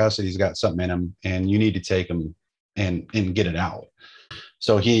man, your custody's got something in him and you need to take him and get it out.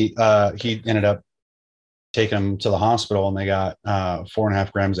 So he ended up taking him to the hospital and they got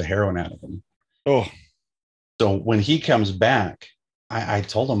 4.5 grams of heroin out of him. Oh. So when he comes back, I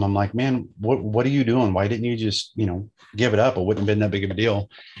told him, I'm like, man, what are you doing? Why didn't you just, give it up? It wouldn't have been that big of a deal.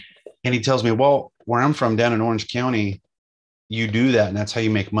 And he tells me, well, where I'm from down in Orange County, you do that, and that's how you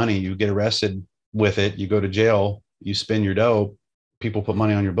make money. You get arrested with it, you go to jail, you spin your dope, people put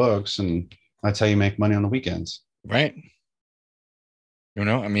money on your books, and that's how you make money on the weekends. Right. You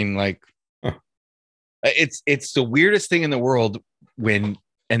know, I mean, like, it's the weirdest thing in the world when,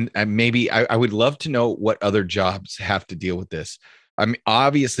 and maybe I would love to know what other jobs have to deal with this. I mean,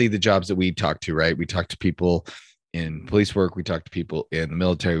 obviously the jobs that we talk to, right? We talk to people in police work. We talk to people in the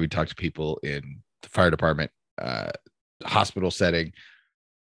military. We talk to people in the fire department, hospital setting.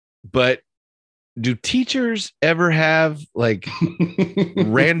 But do teachers ever have like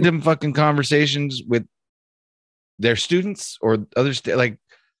random fucking conversations with their students or others? Like,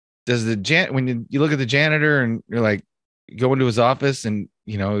 does when you look at the janitor and you're like, you go into his office and,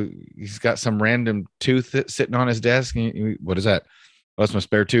 you know, he's got some random tooth sitting on his desk. And what is that? Oh, that's my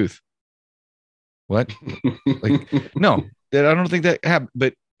spare tooth. What? Like, no, I don't think that happened,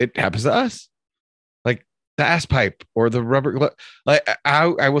 but it happens to us. Like the ass pipe or the rubber. Like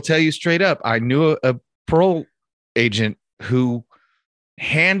I will tell you straight up, I knew a parole agent who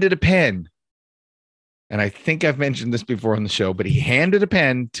handed a pen. And I think I've mentioned this before on the show, but he handed a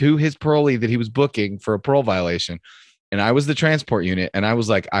pen to his parolee that he was booking for a parole violation. And I was the transport unit. And I was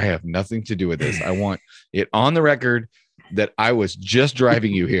like, I have nothing to do with this. I want it on the record that I was just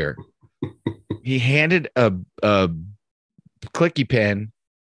driving you here. He handed a clicky pen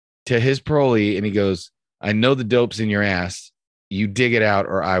to his parolee and he goes, I know the dope's in your ass. You dig it out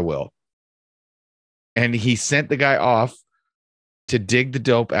or I will. And he sent the guy off to dig the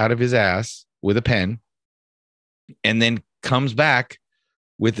dope out of his ass with a pen and then comes back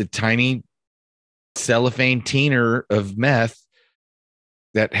with a tiny cellophane teener of meth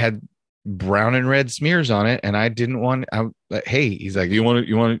that had brown and red smears on it. And I didn't want, hey, he's like,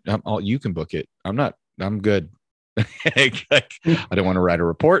 you can book it. I'm good. I don't want to write a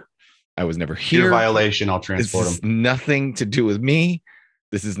report. I was never here. Your violation. I'll transport him. Nothing to do with me.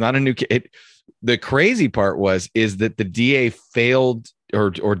 This is not a new kid. The crazy part is that the DA failed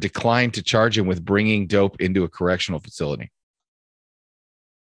or declined to charge him with bringing dope into a correctional facility.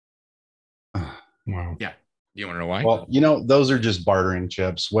 Wow. Yeah. You want to know why? Well, those are just bartering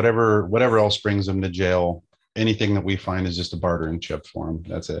chips. Whatever else brings them to jail, anything that we find is just a bartering chip for them.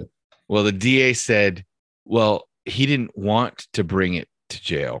 That's it. Well, the DA said, well, he didn't want to bring it to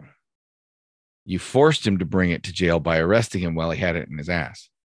jail. You forced him to bring it to jail by arresting him while he had it in his ass.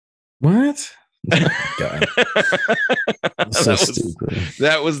 What? God. So stupid.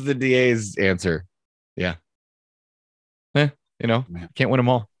 That was the DA's answer. Yeah. Can't win them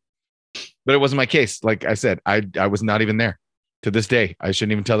all. But it wasn't my case. Like I said, I was not even there. To this day, I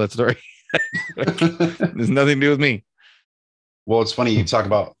shouldn't even tell that story. There's nothing to do with me. Well, it's funny you talk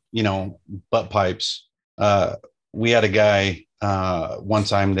about, butt pipes. We had a guy one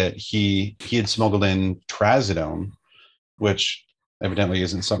time that he had smuggled in trazodone, which evidently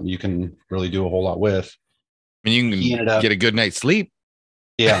isn't something you can really do a whole lot with. I mean, you can get a good night's sleep.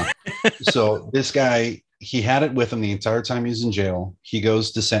 Yeah. So this guy, he had it with him the entire time he's in jail. He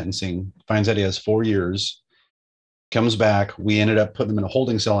goes to sentencing, finds out he has 4 years, comes back. We ended up putting him in a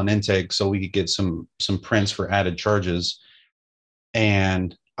holding cell and intake so we could get some prints for added charges.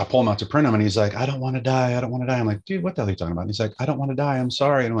 And I pull him out to print them and he's like, I don't want to die. I don't want to die. I'm like, dude, what the hell are you talking about? And he's like, I don't want to die. I'm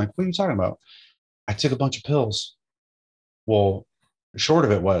sorry. And I'm like, what are you talking about? I took a bunch of pills. Well, short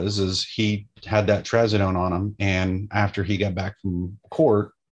of it is he had that trazodone on him. And after he got back from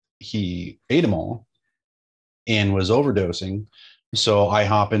court, he ate them all and was overdosing. So I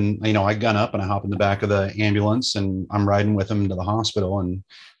hop in, I gun up and I hop in the back of the ambulance and I'm riding with him to the hospital and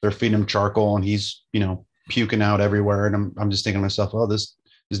they're feeding him charcoal and he's, puking out everywhere. And I'm just thinking to myself, oh, this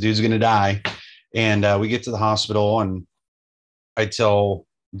dude's going to die. And we get to the hospital and I tell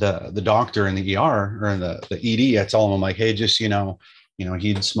the doctor in the ER or the ED, I tell him, I'm like, hey, just,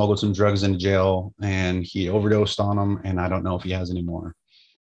 he'd smuggled some drugs into jail and he overdosed on them. And I don't know if he has any more.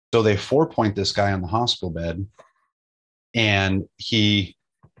 So they 4-point this guy on the hospital bed and he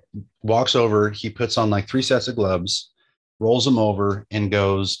walks over, he puts on like 3 sets of gloves, rolls them over and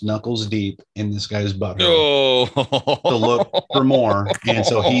goes knuckles deep in this guy's butt to look for more. And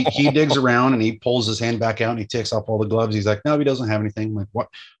so he digs around and he pulls his hand back out and he takes off all the gloves. He's like, no, he doesn't have anything. I'm like, what?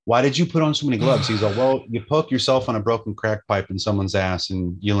 Why did you put on so many gloves? He's like, well, you poke yourself on a broken crack pipe in someone's ass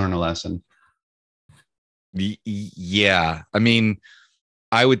and you learn a lesson. Yeah. I mean,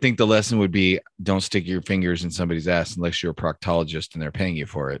 I would think the lesson would be don't stick your fingers in somebody's ass unless you're a proctologist and they're paying you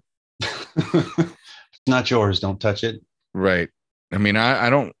for it. It's not yours. Don't touch it. Right. I mean,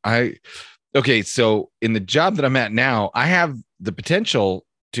 okay. So in the job that I'm at now, I have the potential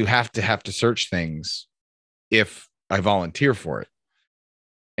to have to search things if I volunteer for it.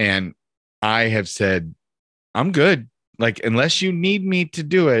 And I have said, I'm good. Like, unless you need me to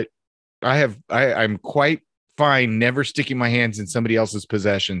do it, I'm quite fine never sticking my hands in somebody else's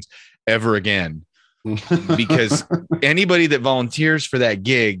possessions ever again. Because anybody that volunteers for that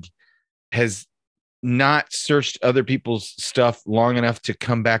gig has not searched other people's stuff long enough to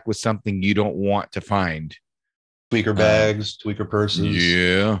come back with something you don't want to find. Tweaker bags, tweaker purses.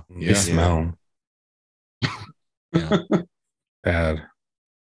 Yeah. They smell Yeah. bad.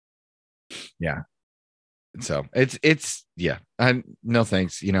 Yeah. So it's yeah. No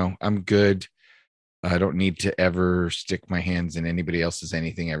thanks. You know, I'm good. I don't need to ever stick my hands in anybody else's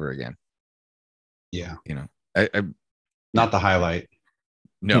anything ever again. Yeah. You know, I Not the highlight.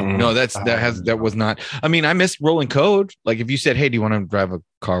 no, that was not. I mean, I miss rolling code. Like, if you said, "Hey, do you want to drive a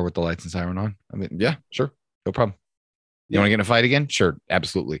car with the lights and siren on?" I mean, yeah, sure, no problem. You want to get in a fight again? Sure,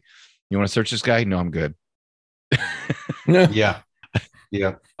 absolutely. You want to search this guy? No, I'm good. Yeah.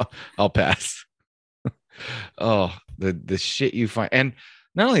 Yeah. I'll pass. Oh, the shit you find. And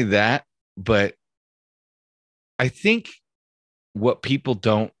not only that, but I think what people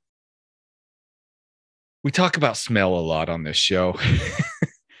don't, we talk about smell a lot on this show.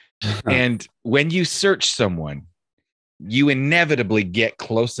 And when you search someone, you inevitably get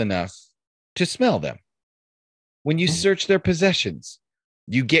close enough to smell them. When you search their possessions,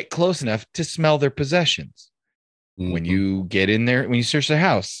 you get close enough to smell their possessions. When you get in there, when you search their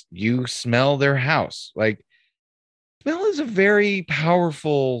house, you smell their house. Like, smell is a very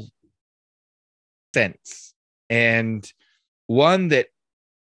powerful sense, and one that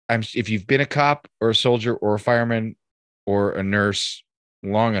if you've been a cop or a soldier or a fireman or a nurse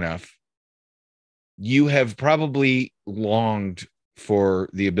long enough, you have probably longed for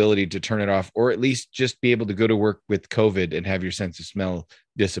the ability to turn it off, or at least just be able to go to work with COVID and have your sense of smell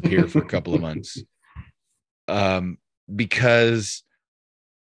disappear for a couple of months. Because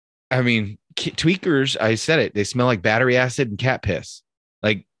I mean, tweakers, I said it, they smell like battery acid and cat piss.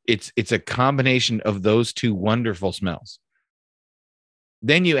 Like, it's a combination of those two wonderful smells.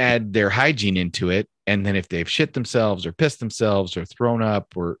 Then you add their hygiene into it, and then if they've shit themselves or pissed themselves or thrown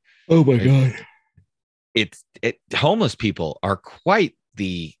up, or Oh my god, homeless people are quite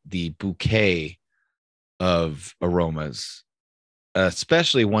the bouquet of aromas,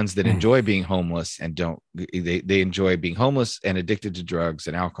 especially ones that enjoy being homeless and they enjoy being homeless and addicted to drugs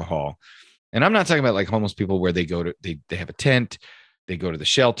and alcohol. And I'm not talking about like homeless people where they go to, they have a tent, they go to the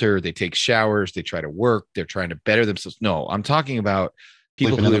shelter, they take showers, they try to work, they're trying to better themselves. No, I'm talking about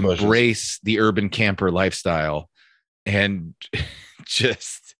people who embrace the urban camper lifestyle and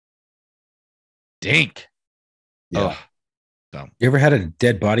just stink. Yeah. So you ever had a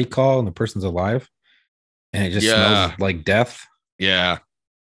dead body call and the person's alive and it just smells like death? Yeah.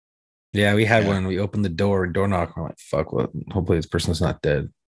 Yeah, we had one. We opened the door knock. I'm like, fuck, what? Hopefully this person's not dead.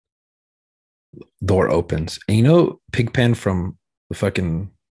 Door opens. And you know Pigpen from the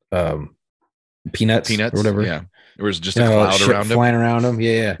fucking Peanuts or whatever? Yeah. There was just a cloud around him. Flying around him.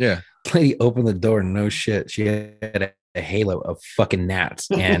 Yeah. Yeah. Lady opened the door. No shit. She had a halo of fucking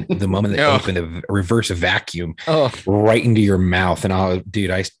gnats. And the moment they opened, a reverse vacuum right into your mouth. And I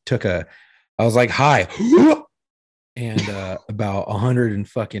was like, hi. And about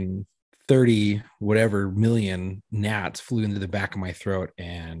 130 whatever million gnats flew into the back of my throat,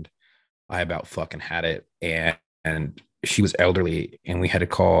 and I about fucking had it. And she was elderly, and we had to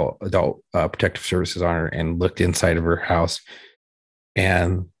call adult protective services on her and looked inside of her house,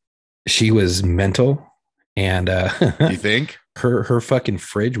 and she was mental. And you think her fucking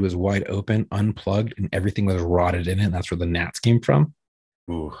fridge was wide open, unplugged, and everything was rotted in it. And that's where the gnats came from.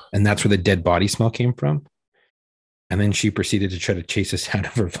 Ooh. And that's where the dead body smell came from. And then she proceeded to try to chase us out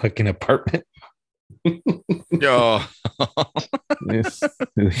of her fucking apartment. Yo. All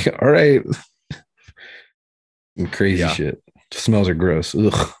right. Crazy shit. Smells are gross.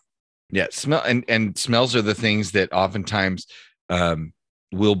 Ugh. Yeah. Smell and smells are the things that oftentimes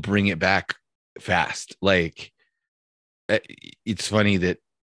will bring it back fast. Like, it's funny that,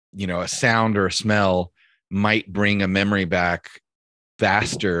 you know, a sound or a smell might bring a memory back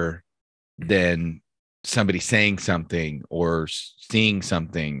faster than somebody saying something or seeing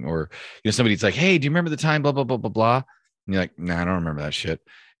something, or, you know, somebody's like, hey, do you remember the time, blah, blah, blah, blah, blah. And you're like, nah, I don't remember that shit.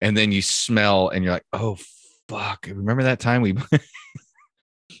 And then you smell and you're like, oh, fuck. Remember that time we,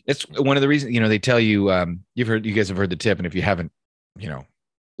 it's one of the reasons, you know, they tell you, you guys have heard the tip. And if you haven't, you know,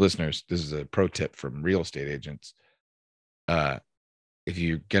 listeners, this is a pro tip from real estate agents. If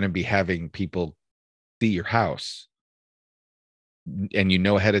you're going to be having people see your house, and you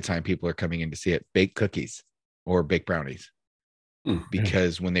know ahead of time people are coming in to see it, bake cookies or bake brownies.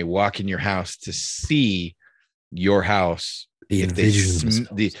 Because when they walk in your house to see your house, The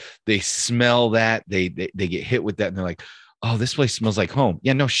if they smell that, they get hit with that, and they're like, "Oh, this place smells like home."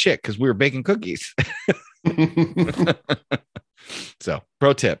 Yeah, no shit, because we were baking cookies. So,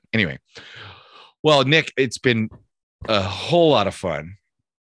 pro tip. Anyway, well, Nick, it's been a whole lot of fun,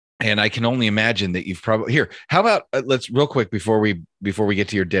 and I can only imagine that you've probably here. How about let's real quick before we get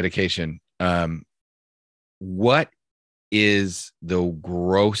to your dedication. What is the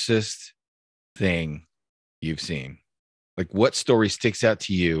grossest thing you've seen? Like, what story sticks out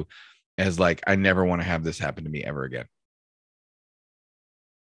to you as like, I never want to have this happen to me ever again?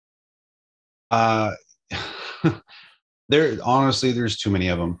 There's too many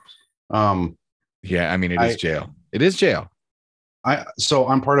of them. Yeah, I mean, it is jail. It is jail. So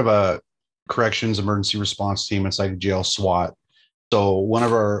I'm part of a corrections emergency response team inside jail SWAT. So one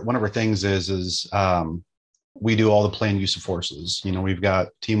of our things is we do all the planned use of forces. You know, we've got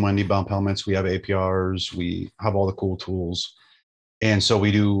Team Wendy bump helmets, we have APRs, we have all the cool tools. And so we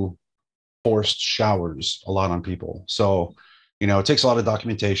do forced showers a lot on people. So, you know, it takes a lot of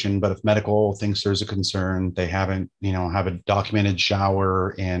documentation, but if medical thinks there's a concern, they haven't, you know, have a documented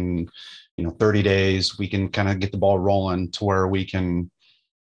shower in, 30 days, we can kind of get the ball rolling to where we can,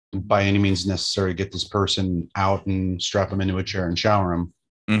 by any means necessary, get this person out and strap them into a chair and shower them.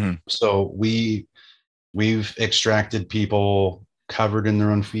 Mm-hmm. So we've extracted people covered in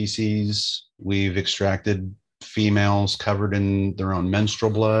their own feces. We've extracted females covered in their own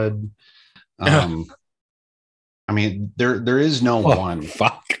menstrual blood. I mean, there is no one.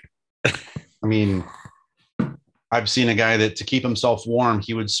 Fuck. I mean, I've seen a guy that to keep himself warm,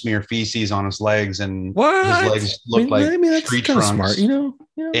 he would smear feces on his legs, and What? his legs looked like that's tree kind of trunks. smart, you know.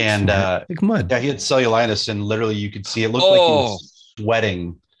 And like mud. yeah, he had cellulitis, and literally you could see it looked like he was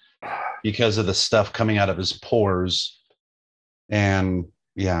sweating because of the stuff coming out of his pores. And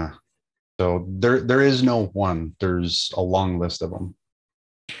yeah, so there is no one. There's a long list of them.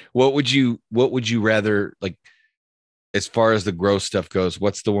 What would you rather, like, as far as the gross stuff goes?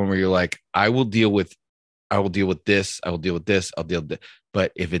 What's the one where you're like, I will deal with this, I'll deal with this,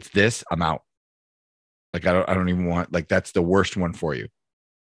 but if it's this, I'm out. Like, I don't even want, like, that's the worst one for you.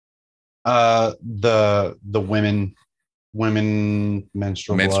 The women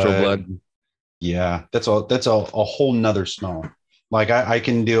menstrual blood. Yeah, that's a whole nother smell. Like I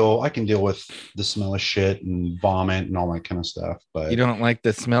can deal with the smell of shit and vomit and all that kind of stuff, but you don't like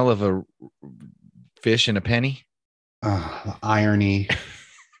the smell of a fish and a penny? Irony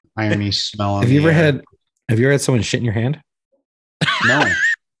smell. Have you ever had someone shit in your hand?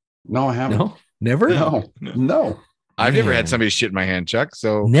 No, I haven't. No, never. No. I've never had somebody shit in my hand, Chuck.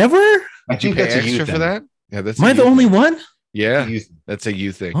 So Never. Did you pay extra for that? Yeah, that's. Am I the only one? Yeah, that's a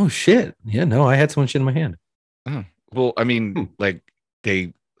you thing. Oh shit! Yeah, no, I had someone shit in my hand. Oh. Well, I mean, like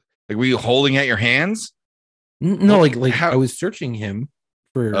were you holding out your hands? No, like how? I was searching him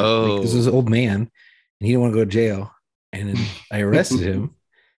for. This is an old man, and he didn't want to go to jail, and then I arrested him.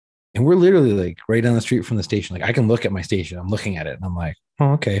 And we're literally like right down the street from the station. Like I can look at my station. I'm looking at it, and I'm like,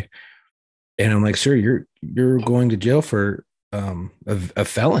 oh, okay. And I'm like, sir, you're going to jail for a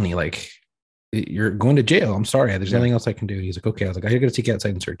felony. Like you're going to jail. I'm sorry. There's nothing else I can do. He's like, okay. I was like, I gotta take you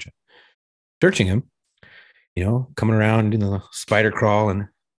outside and search him. Searching him, coming around, the spider crawl, and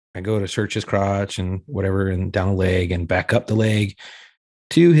I go to search his crotch and whatever, and down the leg and back up the leg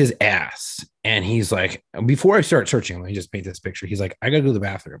to his ass. And he's like, before I start searching him, I just paint this picture. He's like, I gotta go to the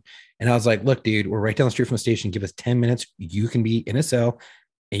bathroom. And I was like, look, dude, we're right down the street from the station. Give us 10 minutes. You can be in a cell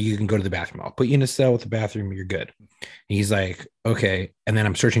and you can go to the bathroom. I'll put you in a cell with the bathroom. You're good. And he's like, okay. And then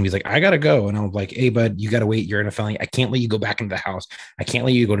I'm searching. He's like, I gotta go. And I'm like, hey, bud, you gotta wait. You're in a felony. I can't let you go back into the house. I can't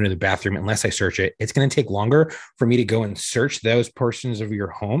let you go to the bathroom unless I search it. It's going to take longer for me to go and search those portions of your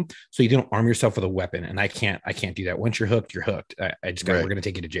home. So you don't arm yourself with a weapon. And I can't do that. Once you're hooked, you're hooked. I just got, We're going to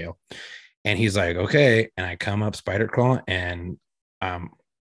take you to jail. And he's like, okay. And I come up spider crawl and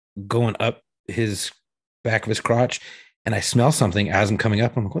going up his back of his crotch. And I smell something as I'm coming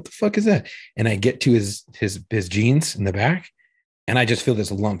up. I'm like, what the fuck is that? And I get to his jeans in the back, and I just feel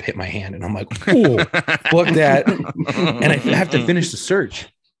this lump hit my hand. And I'm like, oh, fuck that. And I have to finish the search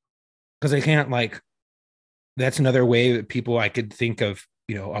because I can't, like, that's another way that people I could think of,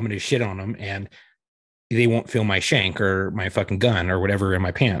 I'm going to shit on them and they won't feel my shank or my fucking gun or whatever in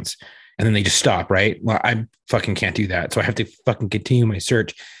my pants. And then they just stop, right? Well, I fucking can't do that. So I have to fucking continue my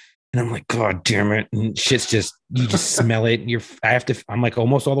search. And I'm like, God damn it. And shit's just, you just smell it. And I'm like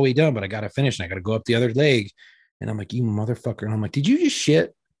almost all the way done, but I got to finish and I got to go up the other leg. And I'm like, you motherfucker. And I'm like, did you just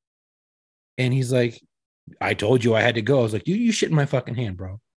shit? And he's like, I told you I had to go. I was like, you shit in my fucking hand,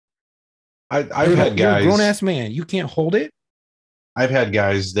 bro. I've had guys. You're a grown ass man. You can't hold it. I've had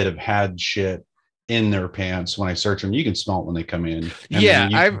guys that have had shit in their pants when I search them. You can smell it when they come in. Yeah,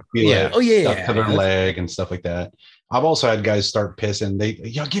 oh yeah, to their leg and stuff like that. I've also had guys start pissing.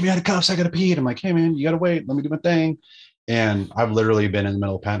 Get me out of cuffs. I gotta pee. And I'm like, hey man, you gotta wait. Let me do my thing. And I've literally been in the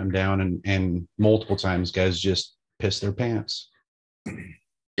middle, patting them down, and multiple times guys just piss their pants.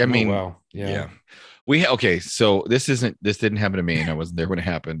 I mean, wow. Yeah. Okay, so this didn't happen to me, and I wasn't there when it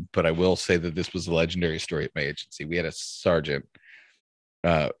happened, but I will say that this was a legendary story at my agency. We had a sergeant.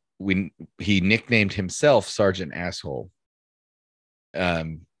 He nicknamed himself Sergeant Asshole.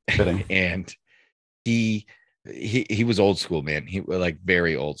 And he was old school, man. He was like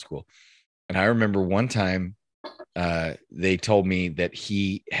very old school. And I remember one time they told me that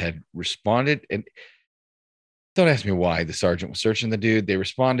he had responded, and don't ask me why the sergeant was searching the dude. They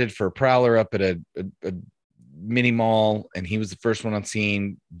responded for a prowler up at a mini mall, and he was the first one on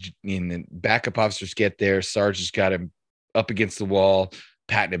scene. And the backup officers get there. Sarge just got him up against the wall,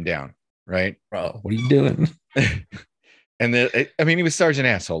 patting him down. Right, bro. What are you doing? And he was Sergeant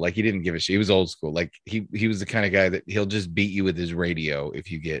Asshole. Like, he didn't give a shit. He was old school. Like, he was the kind of guy that he'll just beat you with his radio if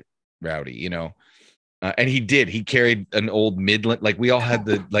you get rowdy, you know. And he did. He carried an old Midland. Like, we all had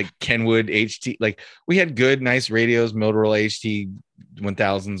the like Kenwood HT. Like, we had good, nice radios, Motorola HT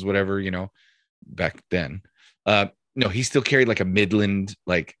 1000s, whatever, you know, back then. No, he still carried like a Midland,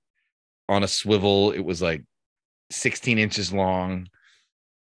 like on a swivel. It was like 16 inches long.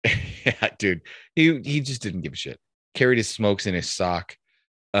 Yeah, dude. He just didn't give a shit. Carried his smokes in his sock.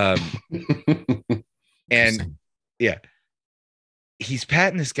 And yeah. He's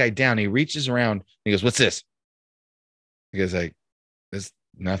patting this guy down. He reaches around and he goes, "What's this?" He goes like, "There's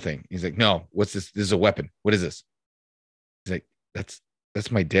nothing." He's like, "No, what's this? This is a weapon. What is this?" He's like, That's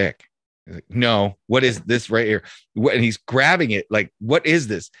my dick." He's like, "No, what is this right here?" And he's grabbing it like, "What is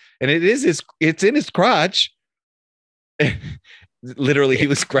this?" And it's in his crotch. Literally, he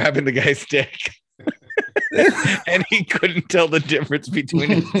was grabbing the guy's dick. And he couldn't tell the difference between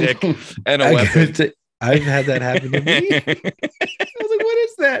his dick and a weapon. I've had that happen to me. I was like, "What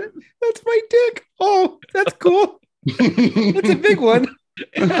is that?" "That's my dick." "Oh, that's cool." "That's a big one."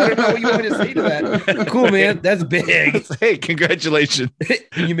 I don't know what you want me to say to that. "Cool, man. That's big." "Hey, congratulations."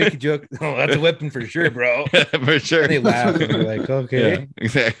 And you make a joke. "Oh, that's a weapon for sure, bro." For sure. And they laugh and they're like, "Okay." Yeah,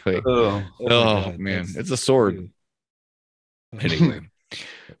 exactly. Oh God, man. It's a sword. Anyway.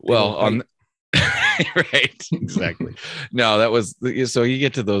 Well, right, exactly. No, that was so you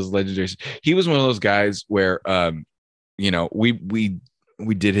get to those legendaries. He was one of those guys where you know, we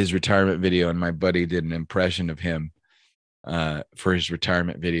did his retirement video, and my buddy did an impression of him for his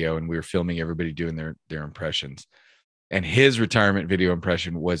retirement video, and we were filming everybody doing their impressions. And his retirement video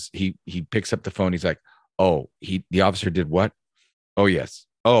impression was he picks up the phone, he's like, "Oh, the officer did what? Oh yes.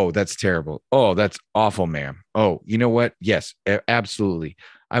 Oh, that's terrible. Oh, that's awful, ma'am. Oh, you know what? Yes, absolutely.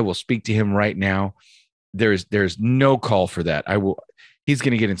 I will speak to him right now. There's no call for that. He's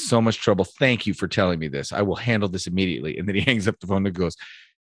going to get in so much trouble. Thank you for telling me this. I will handle this immediately." And then he hangs up the phone and goes,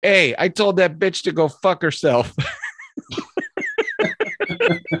 "Hey, I told that bitch to go fuck herself."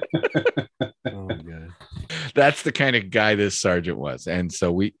 Oh my God. That's the kind of guy this sergeant was. And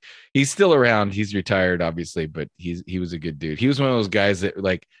so he's still around. He's retired, obviously, but he was a good dude. He was one of those guys that,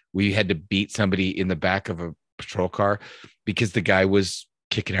 like, we had to beat somebody in the back of a patrol car because the guy was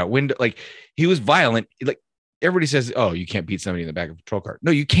kicking out window. Like, he was violent. Like, everybody says, "Oh, you can't beat somebody in the back of a patrol car."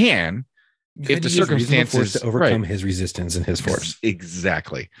 No, you can. If the circumstances to overcome his resistance and his force.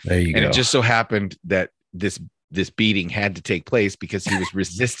 Exactly. There you go. And it just so happened that this beating had to take place because he was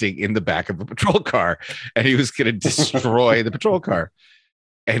resisting in the back of a patrol car, and he was going to destroy the patrol car.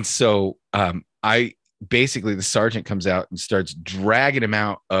 And so the sergeant comes out and starts dragging him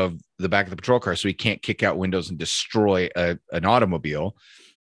out of the back of the patrol car so he can't kick out windows and destroy an automobile.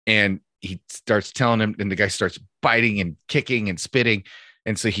 And he starts telling him, and the guy starts biting and kicking and spitting.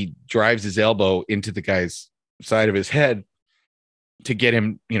 And so he drives his elbow into the guy's side of his head to get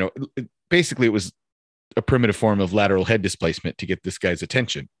him, you know, basically it was a primitive form of lateral head displacement to get this guy's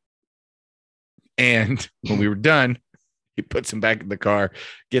attention. And when we were done, he puts him back in the car,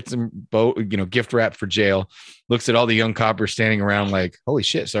 gets him gift wrap for jail, looks at all the young coppers standing around like, "Holy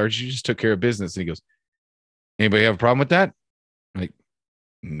shit, Sarge, you just took care of business." And he goes, "Anybody have a problem with that?" I'm like,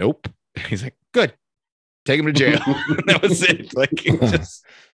 "Nope." He's like, "Good. Take him to jail." That was it. Like, just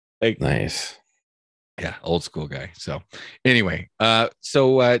like, nice. Yeah, old school guy. So anyway,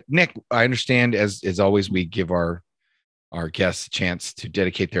 Nick, I understand as always, we give our guests a chance to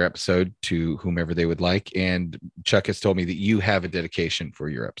dedicate their episode to whomever they would like. And Chuck has told me that you have a dedication for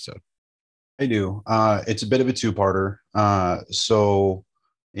your episode. I do. It's a bit of a two-parter. So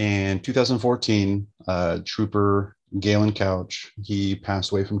in 2014, Trooper Galen Couch, he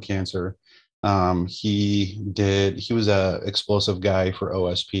passed away from cancer. He was a explosive guy for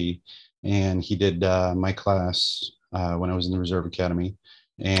OSP, and he did my class when I was in the Reserve Academy.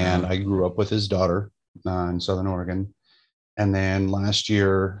 And I grew up with his daughter in Southern Oregon. And then last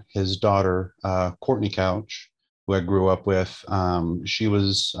year, his daughter, Courtney Couch, who I grew up with, she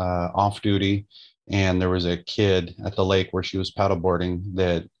was off duty, and there was a kid at the lake where she was paddleboarding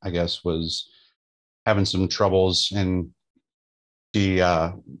that I guess was having some troubles, and she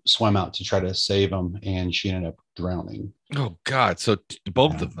swam out to try to save him, and she ended up drowning. Oh God! So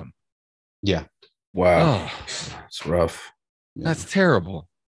both of them. Yeah. Wow. Oh, it's rough. That's terrible.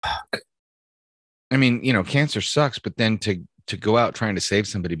 I mean, cancer sucks, but then to go out trying to save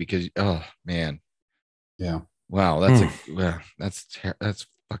somebody because, oh man. Yeah. Wow. That's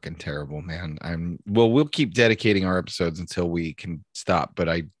fucking terrible, man. We'll keep dedicating our episodes until we can stop, but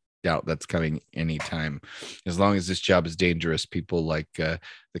I doubt that's coming anytime. As long as this job is dangerous, people like the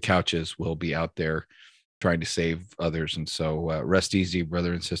Couches will be out there trying to save others. And so rest easy,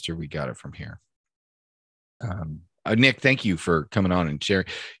 brother and sister. We got it from here. Nick, thank you for coming on and sharing.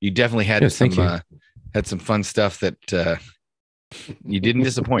 You definitely had had some fun stuff that you didn't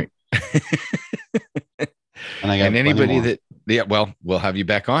disappoint. And anybody we'll have you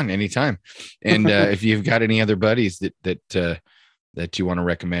back on anytime. And if you've got any other buddies that you want to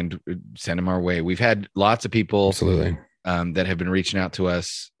recommend, send them our way. We've had lots of people absolutely that have been reaching out to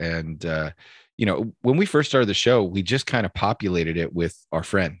us. And, when we first started the show, we just kind of populated it with our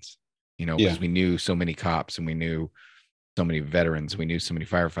friends, because we knew so many cops and we knew so many veterans, we knew so many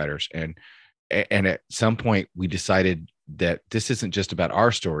firefighters. And at some point we decided that this isn't just about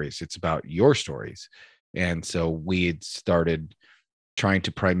our stories, it's about your stories. And so we had started trying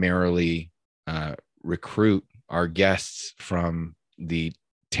to primarily recruit our guests from the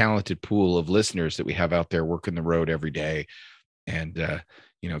talented pool of listeners that we have out there working the road every day, and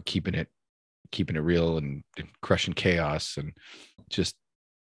keeping it real and crushing chaos and just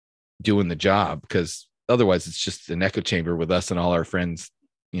doing the job, because otherwise it's just an echo chamber with us and all our friends,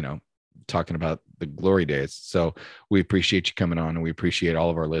 talking about the glory days. So we appreciate you coming on, and we appreciate all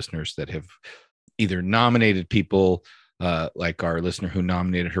of our listeners that have either nominated people, like our listener who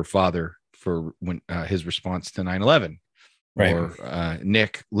nominated her father for his response to 9/11. Right. Or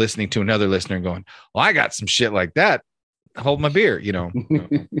Nick listening to another listener and going, well, I got some shit like that. Hold my beer,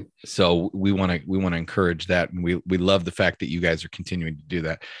 So we want to encourage that. And we love the fact that you guys are continuing to do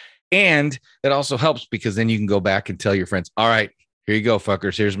that. And it also helps because then you can go back and tell your friends, all right, here you go,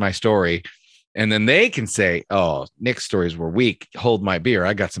 fuckers. Here's my story. And then they can say, oh, Nick's stories were weak. Hold my beer.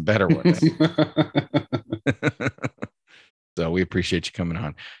 I got some better ones. So we appreciate you coming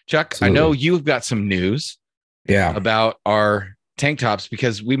on. Chuck, absolutely. I know you've got some news about our tank tops,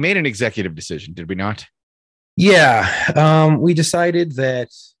 because we made an executive decision, did we not? Yeah. We decided that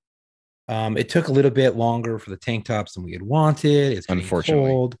it took a little bit longer for the tank tops than we had wanted. It's getting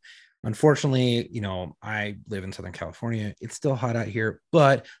cold. Unfortunately, I live in Southern California. It's still hot out here,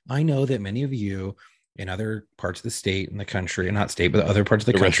 but I know that many of you in other parts of the state and the country, not state, but other parts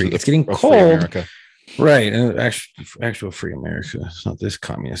of the country, it's getting cold. Right. And actual free America. It's not this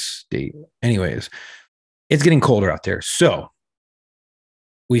communist state. Anyways, it's getting colder out there. So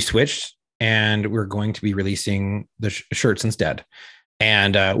we switched, and we're going to be releasing the shirts instead.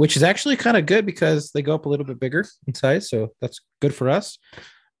 And which is actually kind of good because they go up a little bit bigger in size. So that's good for us.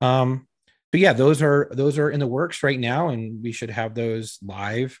 But yeah, those are in the works right now, and we should have those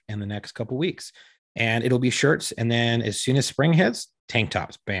live in the next couple weeks. And it'll be shirts, and then as soon as spring hits, tank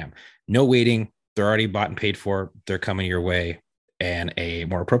tops. Bam! No waiting. They're already bought and paid for. They're coming your way in a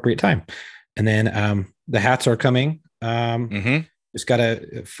more appropriate time. And then the hats are coming. Just got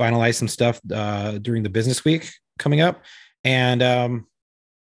to finalize some stuff during the business week coming up, and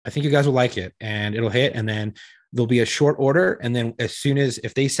I think you guys will like it, and it'll hit, and then there'll be a short order. And then as soon as,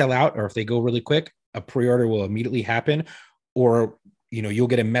 if they sell out or if they go really quick, a pre-order will immediately happen, or, you'll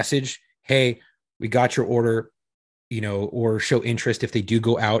get a message. Hey, we got your order, or show interest. If they do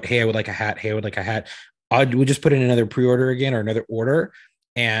go out, hey, I would like a hat. Hey, I would like a hat. We'll just put in another pre-order again, or another order.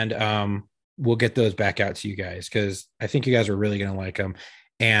 And we'll get those back out to you guys, because I think you guys are really going to like them.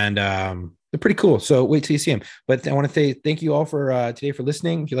 And they're pretty cool. So wait till you see them. But I want to say thank you all for today for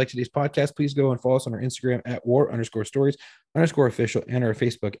listening. If you like today's podcast, please go and follow us on our Instagram at war_stories_official, and our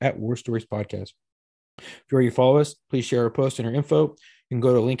Facebook at War Stories Podcast. If you already follow us, please share our post and our info. You can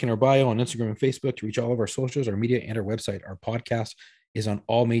go to a link in our bio on Instagram and Facebook to reach all of our socials, our media, and our website. Our podcast is on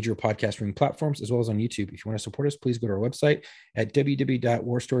all major podcast streaming platforms, as well as on YouTube. If you want to support us, please go to our website at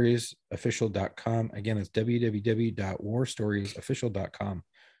www.warstoriesofficial.com. Again, that's www.warstoriesofficial.com.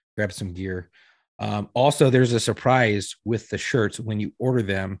 Grab some gear. Also, there's a surprise with the shirts when you order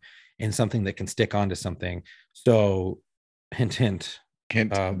them, and something that can stick onto something. So hint,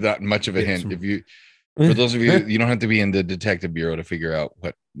 that much of a hint. If you, for those of you, you don't have to be in the detective bureau to figure out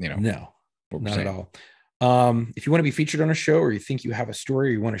what, No, not at all. If you want to be featured on a show, or you think you have a story,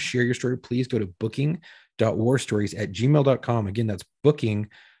 or you want to share your story, please go to booking.warstories@gmail.com. Again, that's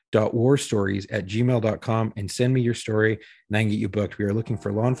booking.warstories@gmail.com, and send me your story and I can get you booked. We are looking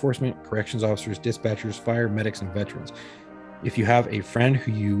for law enforcement, corrections officers, dispatchers, fire, medics, and veterans. If you have a friend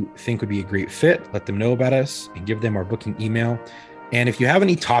who you think would be a great fit, let them know about us and give them our booking email. And if you have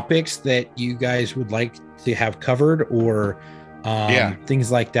any topics that you guys would like to have covered, or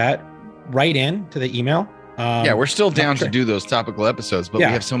things like that, write in to the email. We're still down to do those topical episodes, but we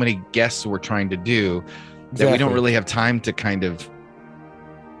have so many guests we're trying to do that we don't really have time to kind of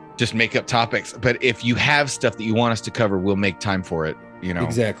just make up topics. But if you have stuff that you want us to cover, we'll make time for it.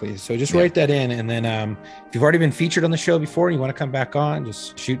 Exactly. So just write that in, and then if you've already been featured on the show before and you want to come back on,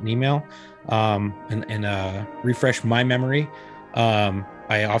 just shoot an email and refresh my memory.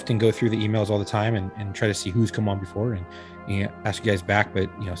 I often go through the emails all the time and try to see who's come on before and ask you guys back, but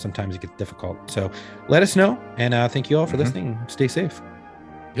sometimes it gets difficult. So let us know, and thank you all for listening. Stay safe.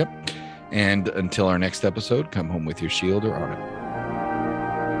 Yep. And until our next episode, come home with your shield or auto.